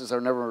promises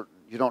are never,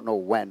 you don't know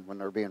when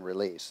they're being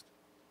released.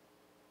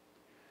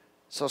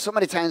 So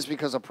many times,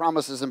 because a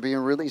promise isn't being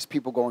released,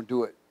 people go and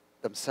do it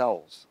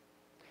themselves.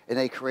 And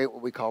they create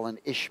what we call an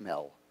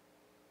Ishmael.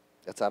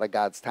 That's out of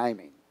God's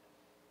timing.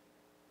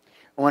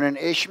 When an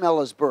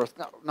Ishmael is birthed,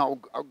 now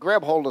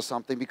grab hold of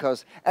something,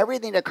 because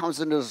everything that comes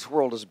into this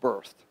world is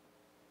birthed.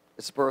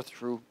 It's birthed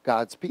through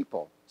God's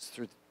people. It's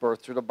birthed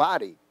through the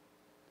body.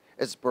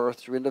 It's birthed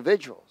through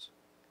individuals.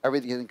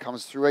 Everything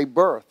comes through a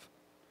birth.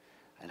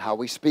 And how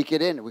we speak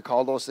it in, we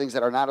call those things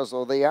that are not as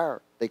though they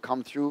are. They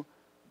come through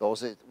those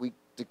that we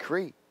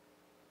decree.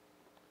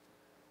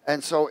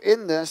 And so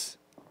in this,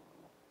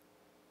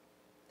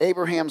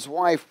 Abraham's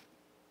wife,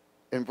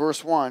 in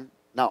verse 1,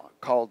 now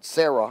called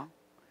Sarah,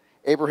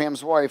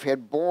 Abraham's wife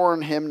had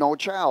borne him no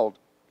child.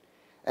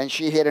 And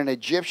she had an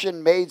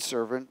Egyptian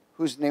maidservant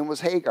whose name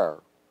was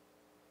Hagar.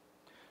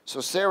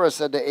 So Sarah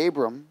said to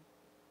Abram,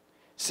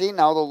 see,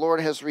 now the Lord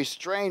has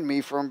restrained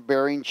me from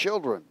bearing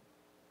children.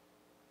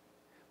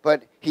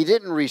 But he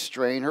didn't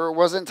restrain her. It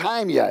wasn't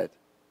time yet.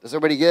 Does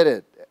everybody get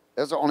it?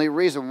 That's the only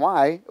reason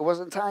why it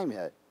wasn't time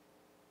yet.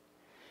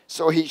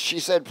 So she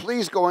said,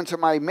 please go into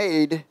my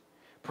maid.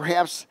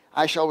 Perhaps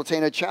I shall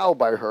obtain a child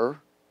by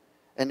her.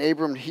 And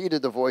Abram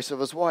heeded the voice of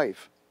his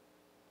wife.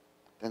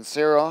 Then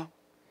Sarah,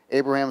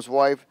 Abraham's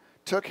wife,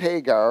 took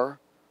Hagar,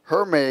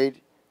 her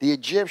maid, the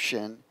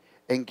Egyptian,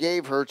 and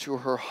gave her to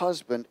her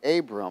husband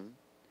Abram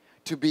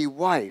to be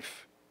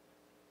wife.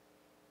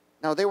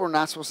 Now, they were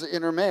not supposed to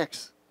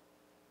intermix.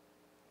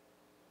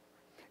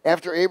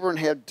 After Abram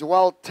had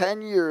dwelt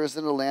 10 years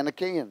in the land of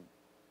Canaan.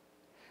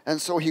 And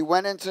so he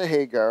went into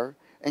Hagar,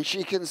 and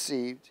she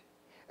conceived.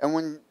 And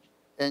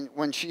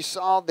when she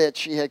saw that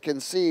she had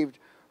conceived,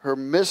 her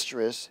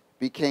mistress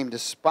became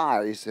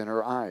despised in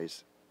her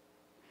eyes.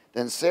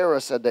 Then Sarah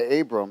said to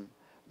Abram,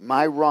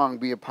 my wrong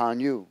be upon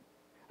you.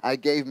 I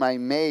gave my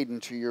maid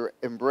into your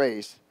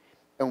embrace,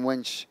 and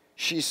when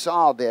she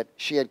saw that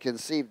she had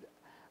conceived,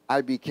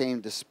 I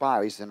became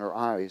despised in her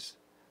eyes.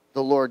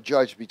 The Lord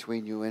judge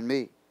between you and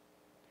me.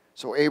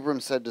 So Abram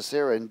said to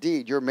Sarah,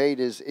 indeed, your maid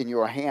is in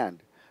your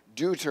hand.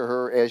 Do to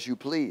her as you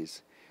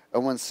please.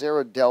 And when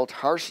Sarah dealt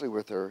harshly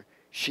with her,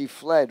 she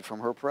fled from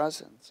her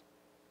presence.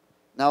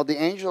 Now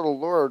the angel of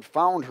the Lord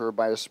found her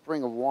by a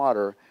spring of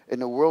water in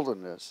the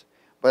wilderness,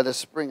 by the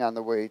spring on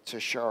the way to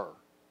Shur.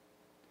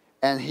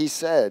 And he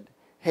said,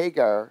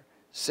 Hagar,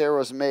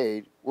 Sarah's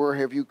maid, where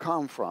have you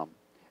come from?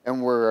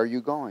 And where are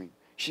you going?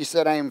 She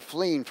said, I am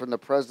fleeing from the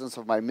presence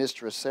of my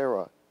mistress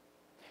Sarah.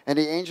 And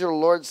the angel of the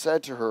Lord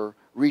said to her,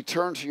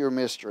 return to your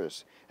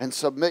mistress, and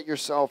submit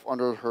yourself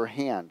under her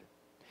hand.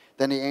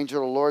 Then the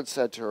angel of the Lord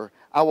said to her,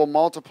 I will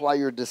multiply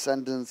your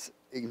descendants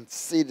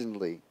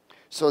exceedingly,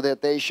 so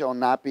that they shall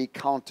not be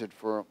counted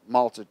for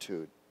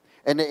multitude.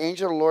 And the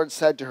angel of the Lord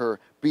said to her,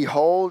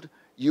 behold,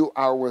 you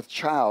are with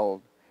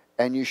child,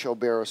 and you shall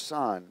bear a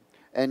son,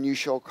 and you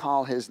shall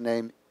call his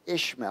name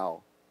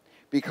Ishmael,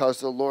 because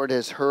the Lord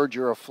has heard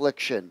your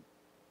affliction.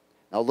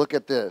 Now look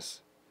at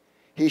this.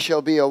 He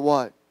shall be a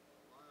what?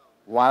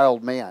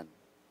 Wild man.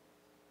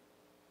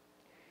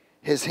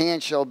 His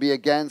hand shall be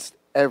against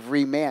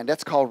every man.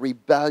 That's called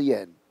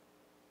rebellion.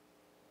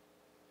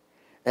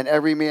 And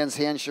every man's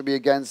hand shall be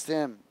against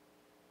him.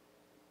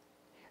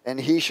 And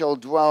he shall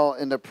dwell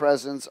in the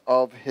presence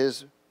of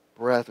his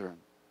brethren.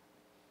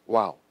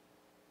 Wow.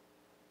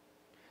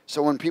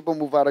 So when people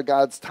move out of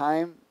God's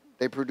time,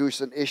 they produce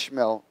an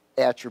Ishmael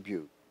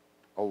attribute.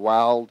 A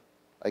wild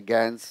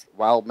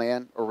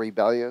man or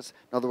rebellious.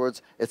 In other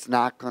words, it's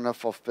not going to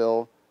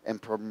fulfill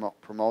and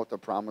promote the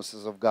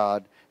promises of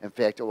God. In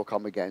fact, it will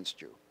come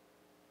against you.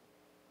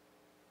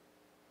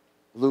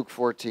 Luke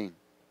 14.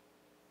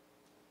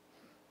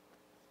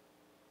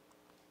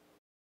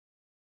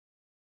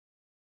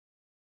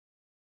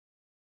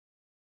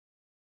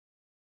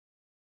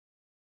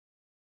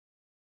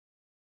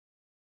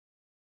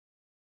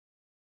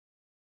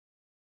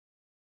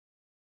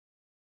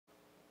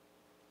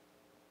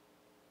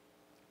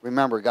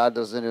 Remember, God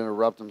doesn't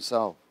interrupt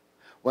himself.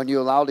 When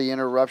you allow the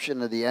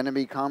interruption of the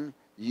enemy come,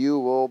 you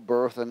will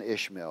birth an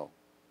Ishmael.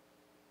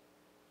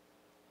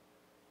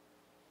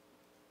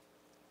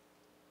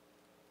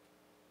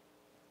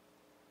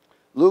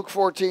 Luke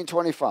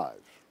 14:25.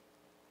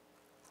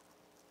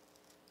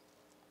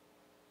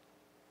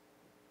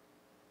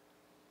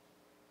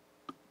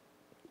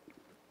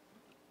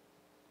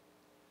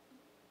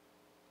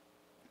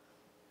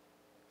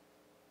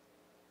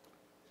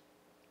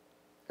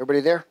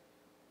 Everybody there?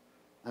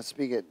 Let's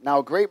speak it.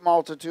 Now great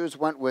multitudes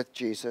went with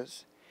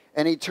Jesus,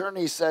 and he turned and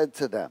he said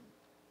to them,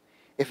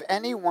 if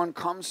anyone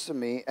comes to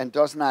me and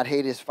does not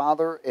hate his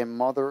father and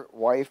mother,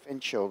 wife and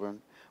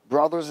children,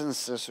 brothers and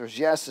sisters,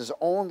 yes, his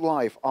own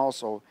life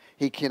also,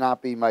 he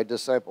cannot be my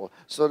disciple.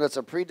 So that's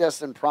a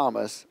predestined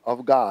promise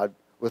of God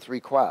with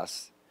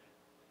requests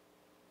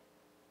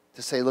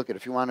to say, look,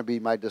 if you want to be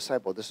my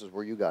disciple, this is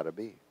where you got to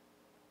be.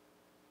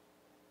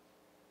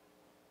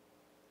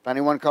 If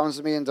anyone comes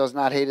to me and does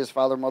not hate his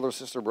father, mother,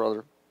 sister,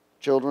 brother,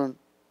 children,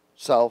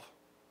 self,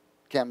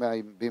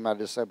 can't be my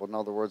disciple. In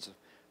other words,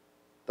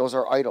 those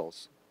are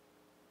idols.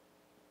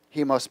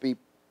 He must be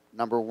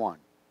number one.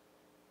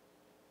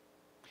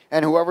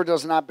 And whoever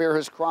does not bear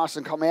his cross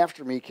and come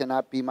after me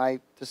cannot be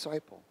my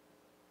disciple.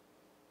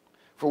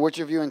 For which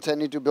of you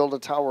intending to build a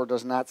tower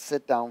does not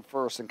sit down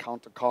first and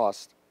count the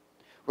cost,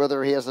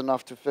 whether he has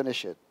enough to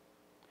finish it?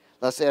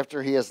 Lest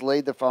after he has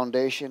laid the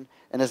foundation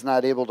and is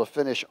not able to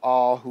finish,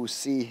 all who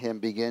see him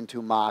begin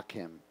to mock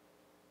him,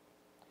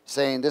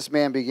 saying, this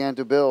man began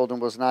to build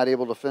and was not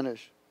able to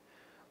finish.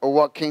 Or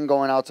what king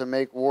going out to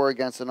make war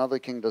against another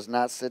king does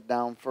not sit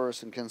down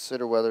first and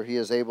consider whether he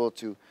is able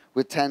to,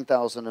 with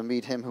 10,000, to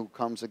meet him who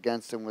comes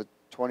against him with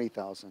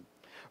 20,000?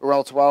 Or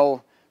else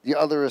while the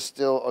other is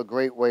still a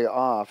great way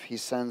off, he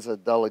sends a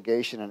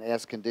delegation and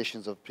asks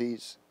conditions of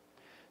peace.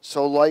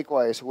 So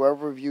likewise,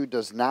 whoever of you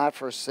does not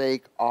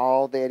forsake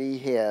all that he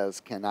has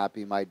cannot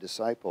be my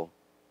disciple.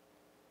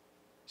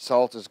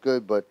 Salt is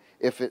good, but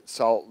if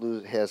salt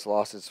has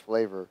lost its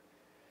flavor,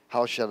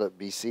 how shall it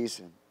be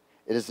seasoned?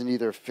 It is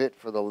neither fit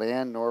for the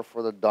land nor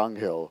for the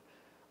dunghill,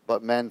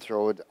 but men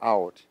throw it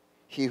out.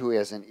 He who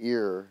has an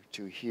ear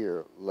to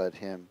hear, let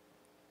him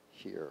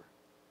hear.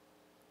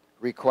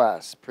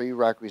 Requests,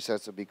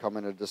 prerequisites of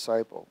becoming a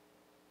disciple.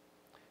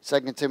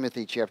 2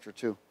 Timothy chapter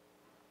 2.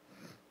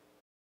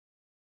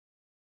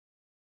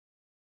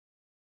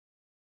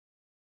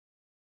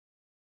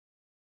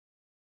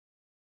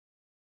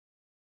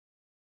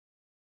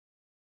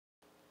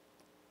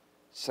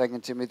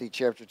 Second Timothy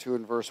chapter 2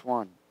 and verse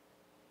 1.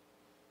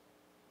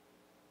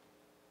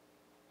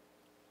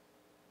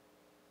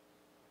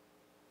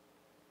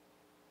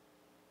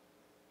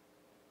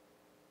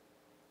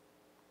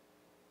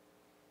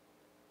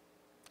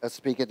 Let's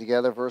speak it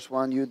together. Verse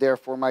 1. You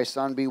therefore, my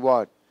son, be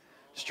what?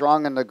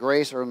 Strong in the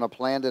grace or in the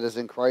plan that is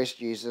in Christ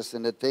Jesus,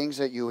 and the things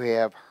that you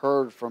have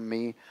heard from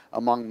me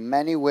among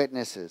many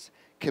witnesses.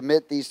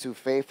 Commit these to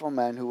faithful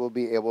men who will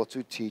be able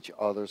to teach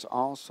others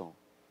also.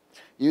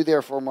 You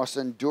therefore must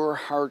endure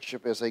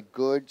hardship as a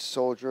good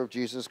soldier of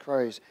Jesus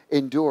Christ.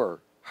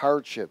 Endure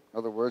hardship. In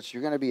other words,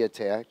 you're going to be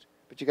attacked,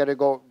 but you got to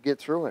go get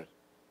through it.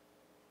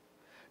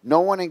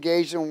 No one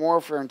engaged in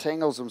warfare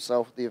entangles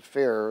himself with the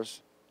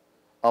affairs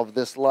of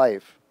this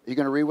life. Are you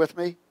going to read with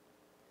me?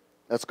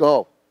 Let's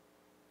go.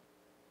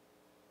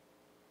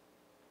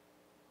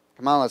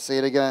 Come on, let's say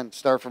it again.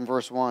 Start from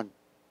verse 1.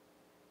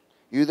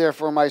 You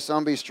therefore, my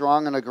son, be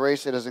strong in the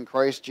grace that is in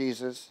Christ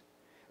Jesus,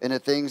 and the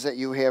things that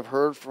you have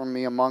heard from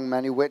me among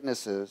many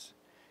witnesses.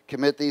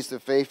 Commit these to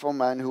faithful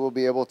men who will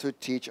be able to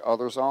teach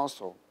others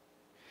also.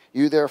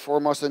 You therefore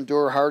must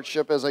endure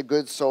hardship as a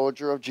good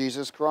soldier of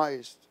Jesus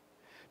Christ.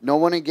 No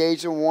one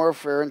engaged in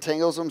warfare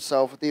entangles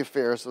himself with the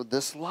affairs of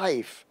this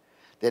life,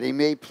 that he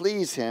may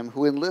please him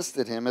who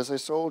enlisted him as a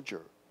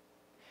soldier.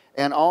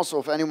 And also,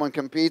 if anyone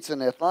competes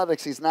in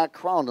athletics, he's not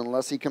crowned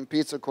unless he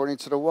competes according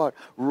to the what?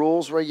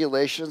 Rules,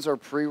 regulations, or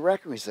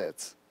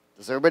prerequisites.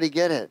 Does everybody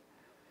get it?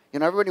 You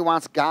know, everybody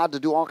wants God to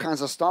do all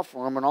kinds of stuff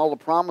for them and all the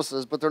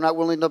promises, but they're not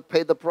willing to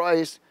pay the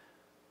price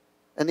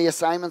and the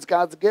assignments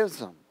God gives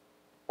them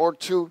or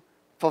to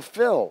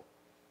fulfill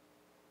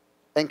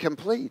and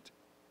complete.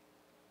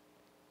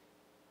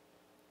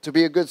 To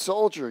be a good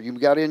soldier,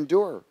 you've got to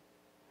endure.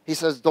 He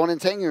says, don't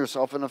entangle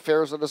yourself in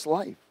affairs of this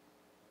life.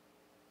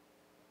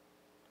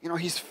 You know,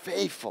 he's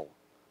faithful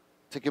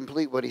to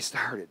complete what he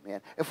started, man.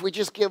 If we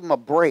just give him a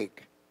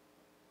break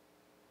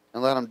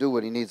and let him do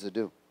what he needs to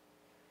do.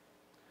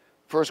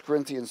 1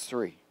 Corinthians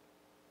 3.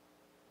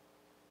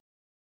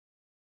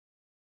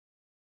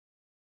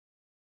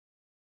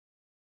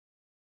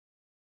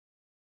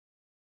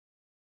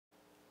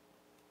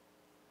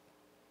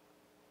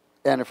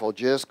 And if we'll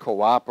just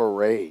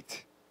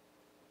cooperate.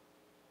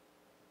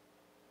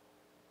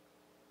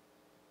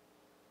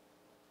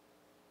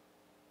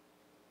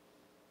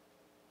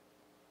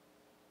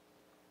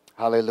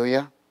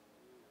 Hallelujah.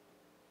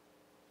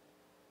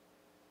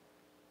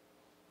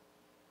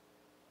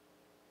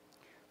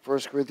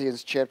 First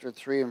Corinthians chapter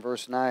 3 and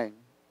verse 9.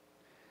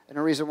 And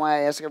the reason why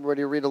I ask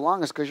everybody to read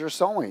along is because you're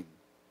sowing.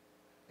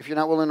 If you're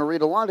not willing to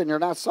read along, then you're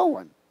not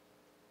sowing.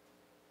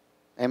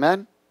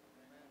 Amen?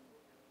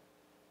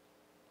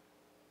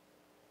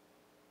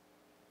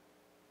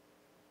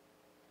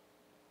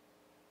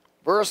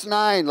 Verse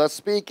 9, let's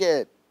speak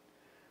it.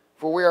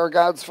 For we are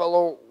God's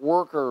fellow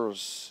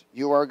workers.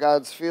 You are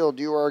God's field.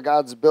 You are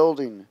God's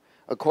building.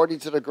 According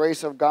to the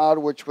grace of God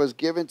which was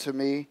given to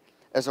me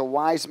as a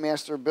wise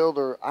master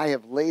builder, I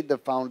have laid the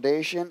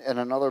foundation and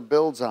another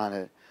builds on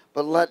it.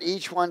 But let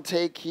each one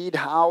take heed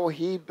how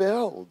he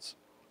builds.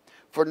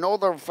 For no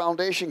other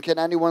foundation can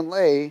anyone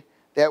lay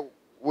that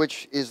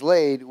which is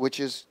laid, which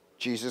is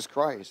Jesus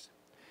Christ.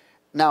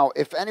 Now,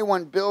 if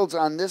anyone builds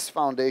on this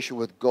foundation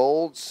with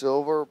gold,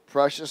 silver,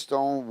 precious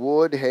stone,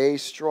 wood, hay,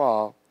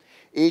 straw,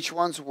 each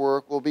one's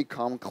work will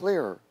become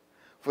clear.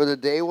 For the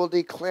day will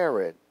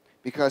declare it,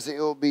 because it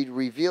will be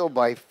revealed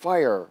by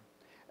fire,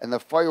 and the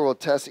fire will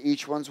test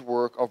each one's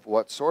work of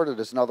what sort it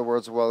is. In other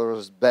words, whether it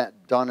was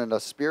done in the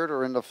spirit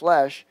or in the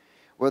flesh,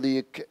 whether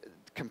you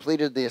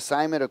completed the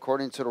assignment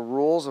according to the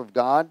rules of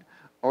God,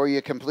 or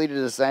you completed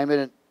the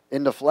assignment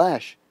in the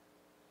flesh,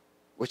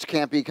 which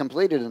can't be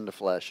completed in the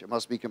flesh. It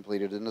must be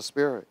completed in the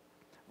spirit.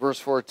 Verse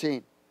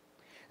 14.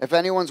 If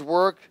anyone's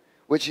work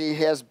which he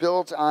has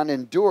built on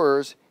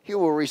endures, he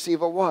will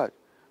receive a what?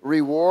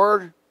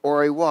 Reward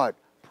or a what?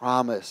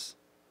 Promise.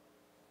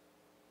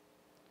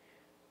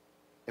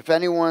 If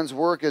anyone's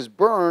work is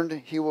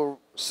burned, he will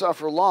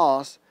suffer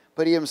loss,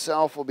 but he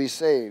himself will be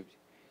saved,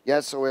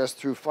 yet so as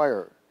through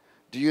fire.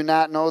 Do you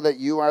not know that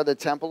you are the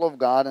temple of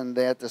God and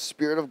that the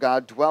Spirit of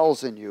God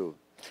dwells in you?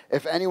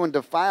 If anyone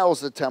defiles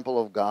the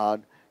temple of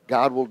God,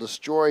 God will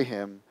destroy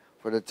him,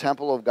 for the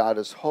temple of God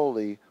is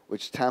holy,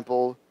 which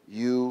temple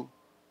you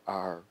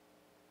are.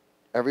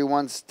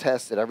 Everyone's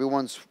tested.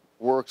 Everyone's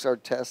works are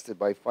tested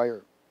by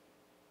fire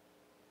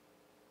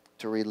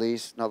to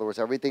release. In other words,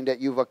 everything that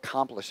you've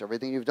accomplished,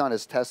 everything you've done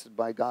is tested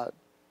by God.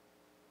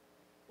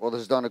 Whether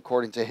it's done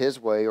according to His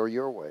way or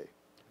your way.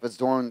 If it's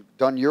done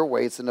your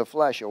way, it's in the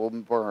flesh, it will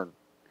burn.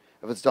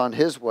 If it's done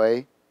His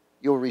way,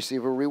 you'll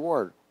receive a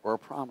reward or a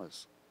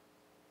promise.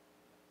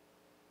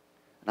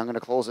 And I'm going to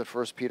close at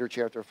 1 Peter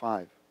chapter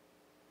 5.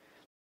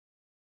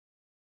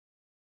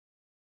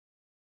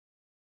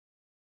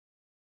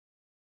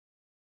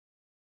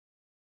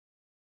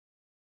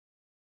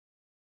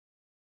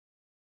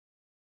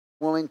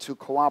 Willing to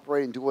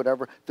cooperate and do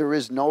whatever, there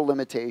is no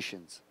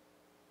limitations.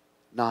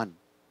 None.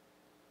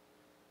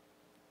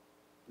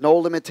 No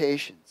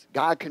limitations.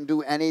 God can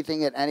do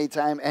anything at any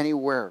time,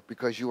 anywhere,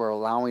 because you are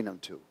allowing Him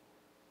to.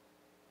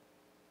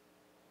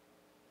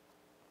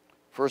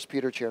 1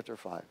 Peter chapter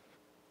 5.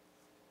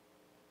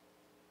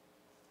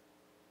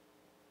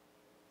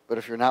 But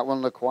if you're not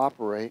willing to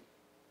cooperate,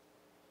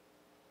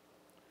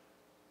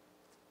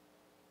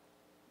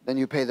 then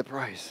you pay the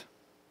price.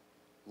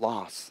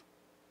 Loss.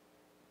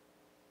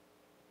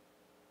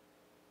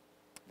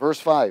 Verse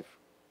 5.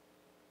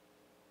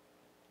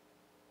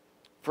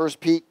 1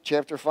 Pete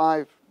chapter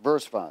 5,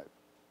 verse 5.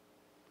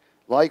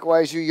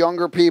 Likewise, you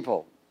younger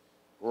people.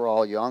 We're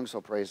all young,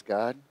 so praise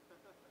God.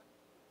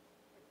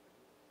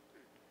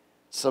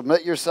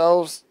 Submit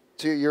yourselves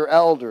to your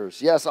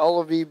elders. Yes, all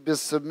of you be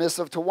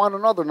submissive to one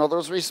another. In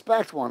others,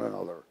 respect one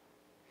another.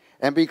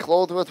 And be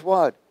clothed with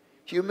what?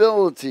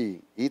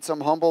 Humility. Eat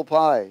some humble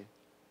pie.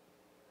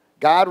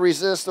 God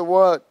resists the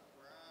what?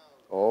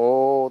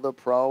 Oh, the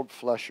proud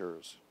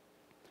fleshers.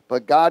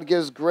 But God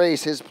gives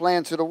grace, His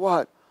plan to the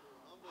what?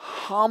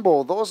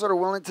 Humble. Those that are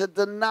willing to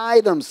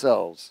deny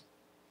themselves.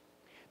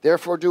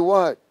 Therefore do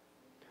what?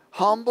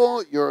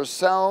 Humble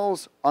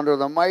yourselves under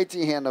the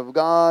mighty hand of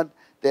God,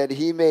 that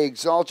He may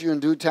exalt you in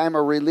due time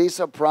or release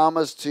a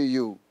promise to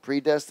you.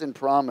 Predestined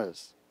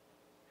promise.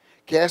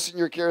 Casting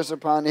your cares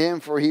upon Him,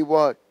 for He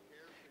what?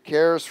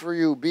 Cares for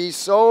you. Be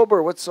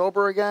sober. What's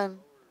sober again?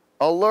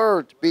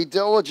 Alert. Be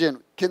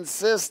diligent.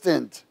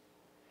 Consistent.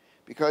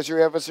 Because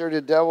your adversary,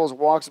 the devil,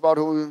 walks about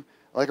whom,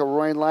 like a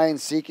roaring lion,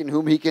 seeking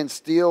whom he can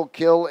steal,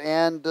 kill,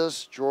 and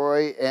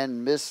destroy,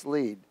 and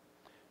mislead,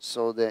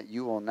 so that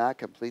you will not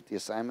complete the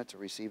assignment to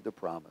receive the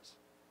promise.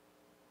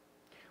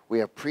 We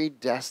have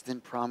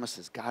predestined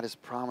promises. God has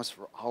promised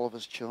for all of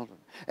His children.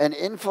 And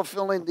in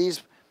fulfilling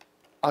these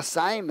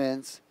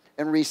assignments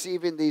and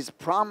receiving these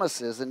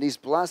promises and these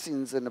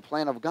blessings in the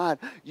plan of God,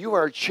 you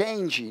are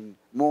changing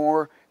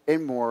more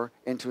and more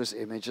into His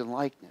image and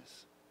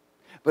likeness.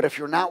 But if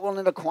you're not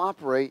willing to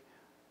cooperate,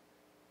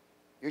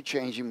 you're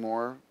changing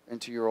more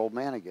into your old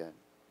man again.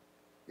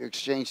 You're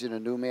exchanging a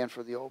new man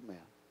for the old man.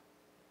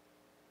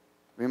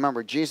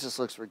 Remember, Jesus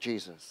looks for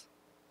Jesus.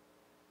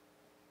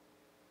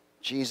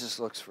 Jesus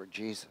looks for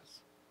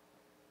Jesus.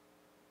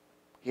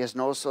 He has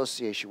no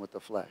association with the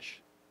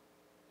flesh,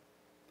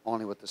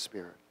 only with the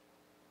Spirit,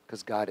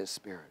 because God is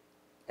Spirit.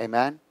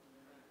 Amen?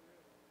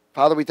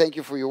 Father, we thank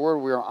you for your word.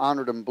 We are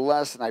honored and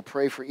blessed, and I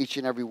pray for each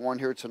and every one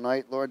here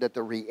tonight, Lord, that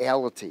the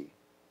reality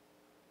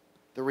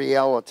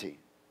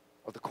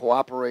of the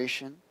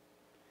cooperation,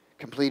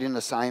 completing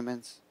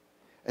assignments,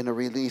 and the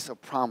release of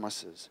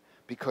promises,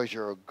 because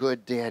you're a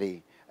good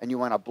daddy, and you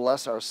want to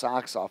bless our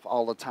socks off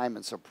all the time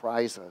and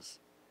surprise us.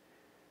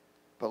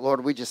 But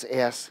Lord, we just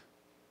ask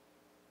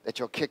that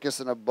you'll kick us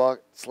in the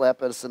butt,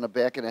 slap us in the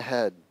back of the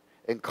head,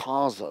 and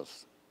cause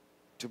us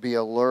to be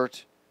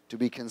alert, to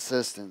be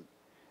consistent,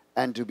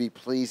 and to be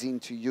pleasing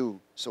to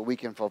you, so we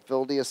can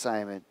fulfill the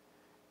assignment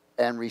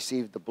and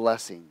receive the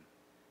blessing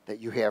that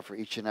you have for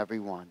each and every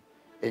one.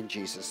 In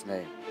Jesus'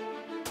 name.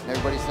 And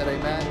everybody said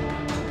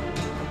amen.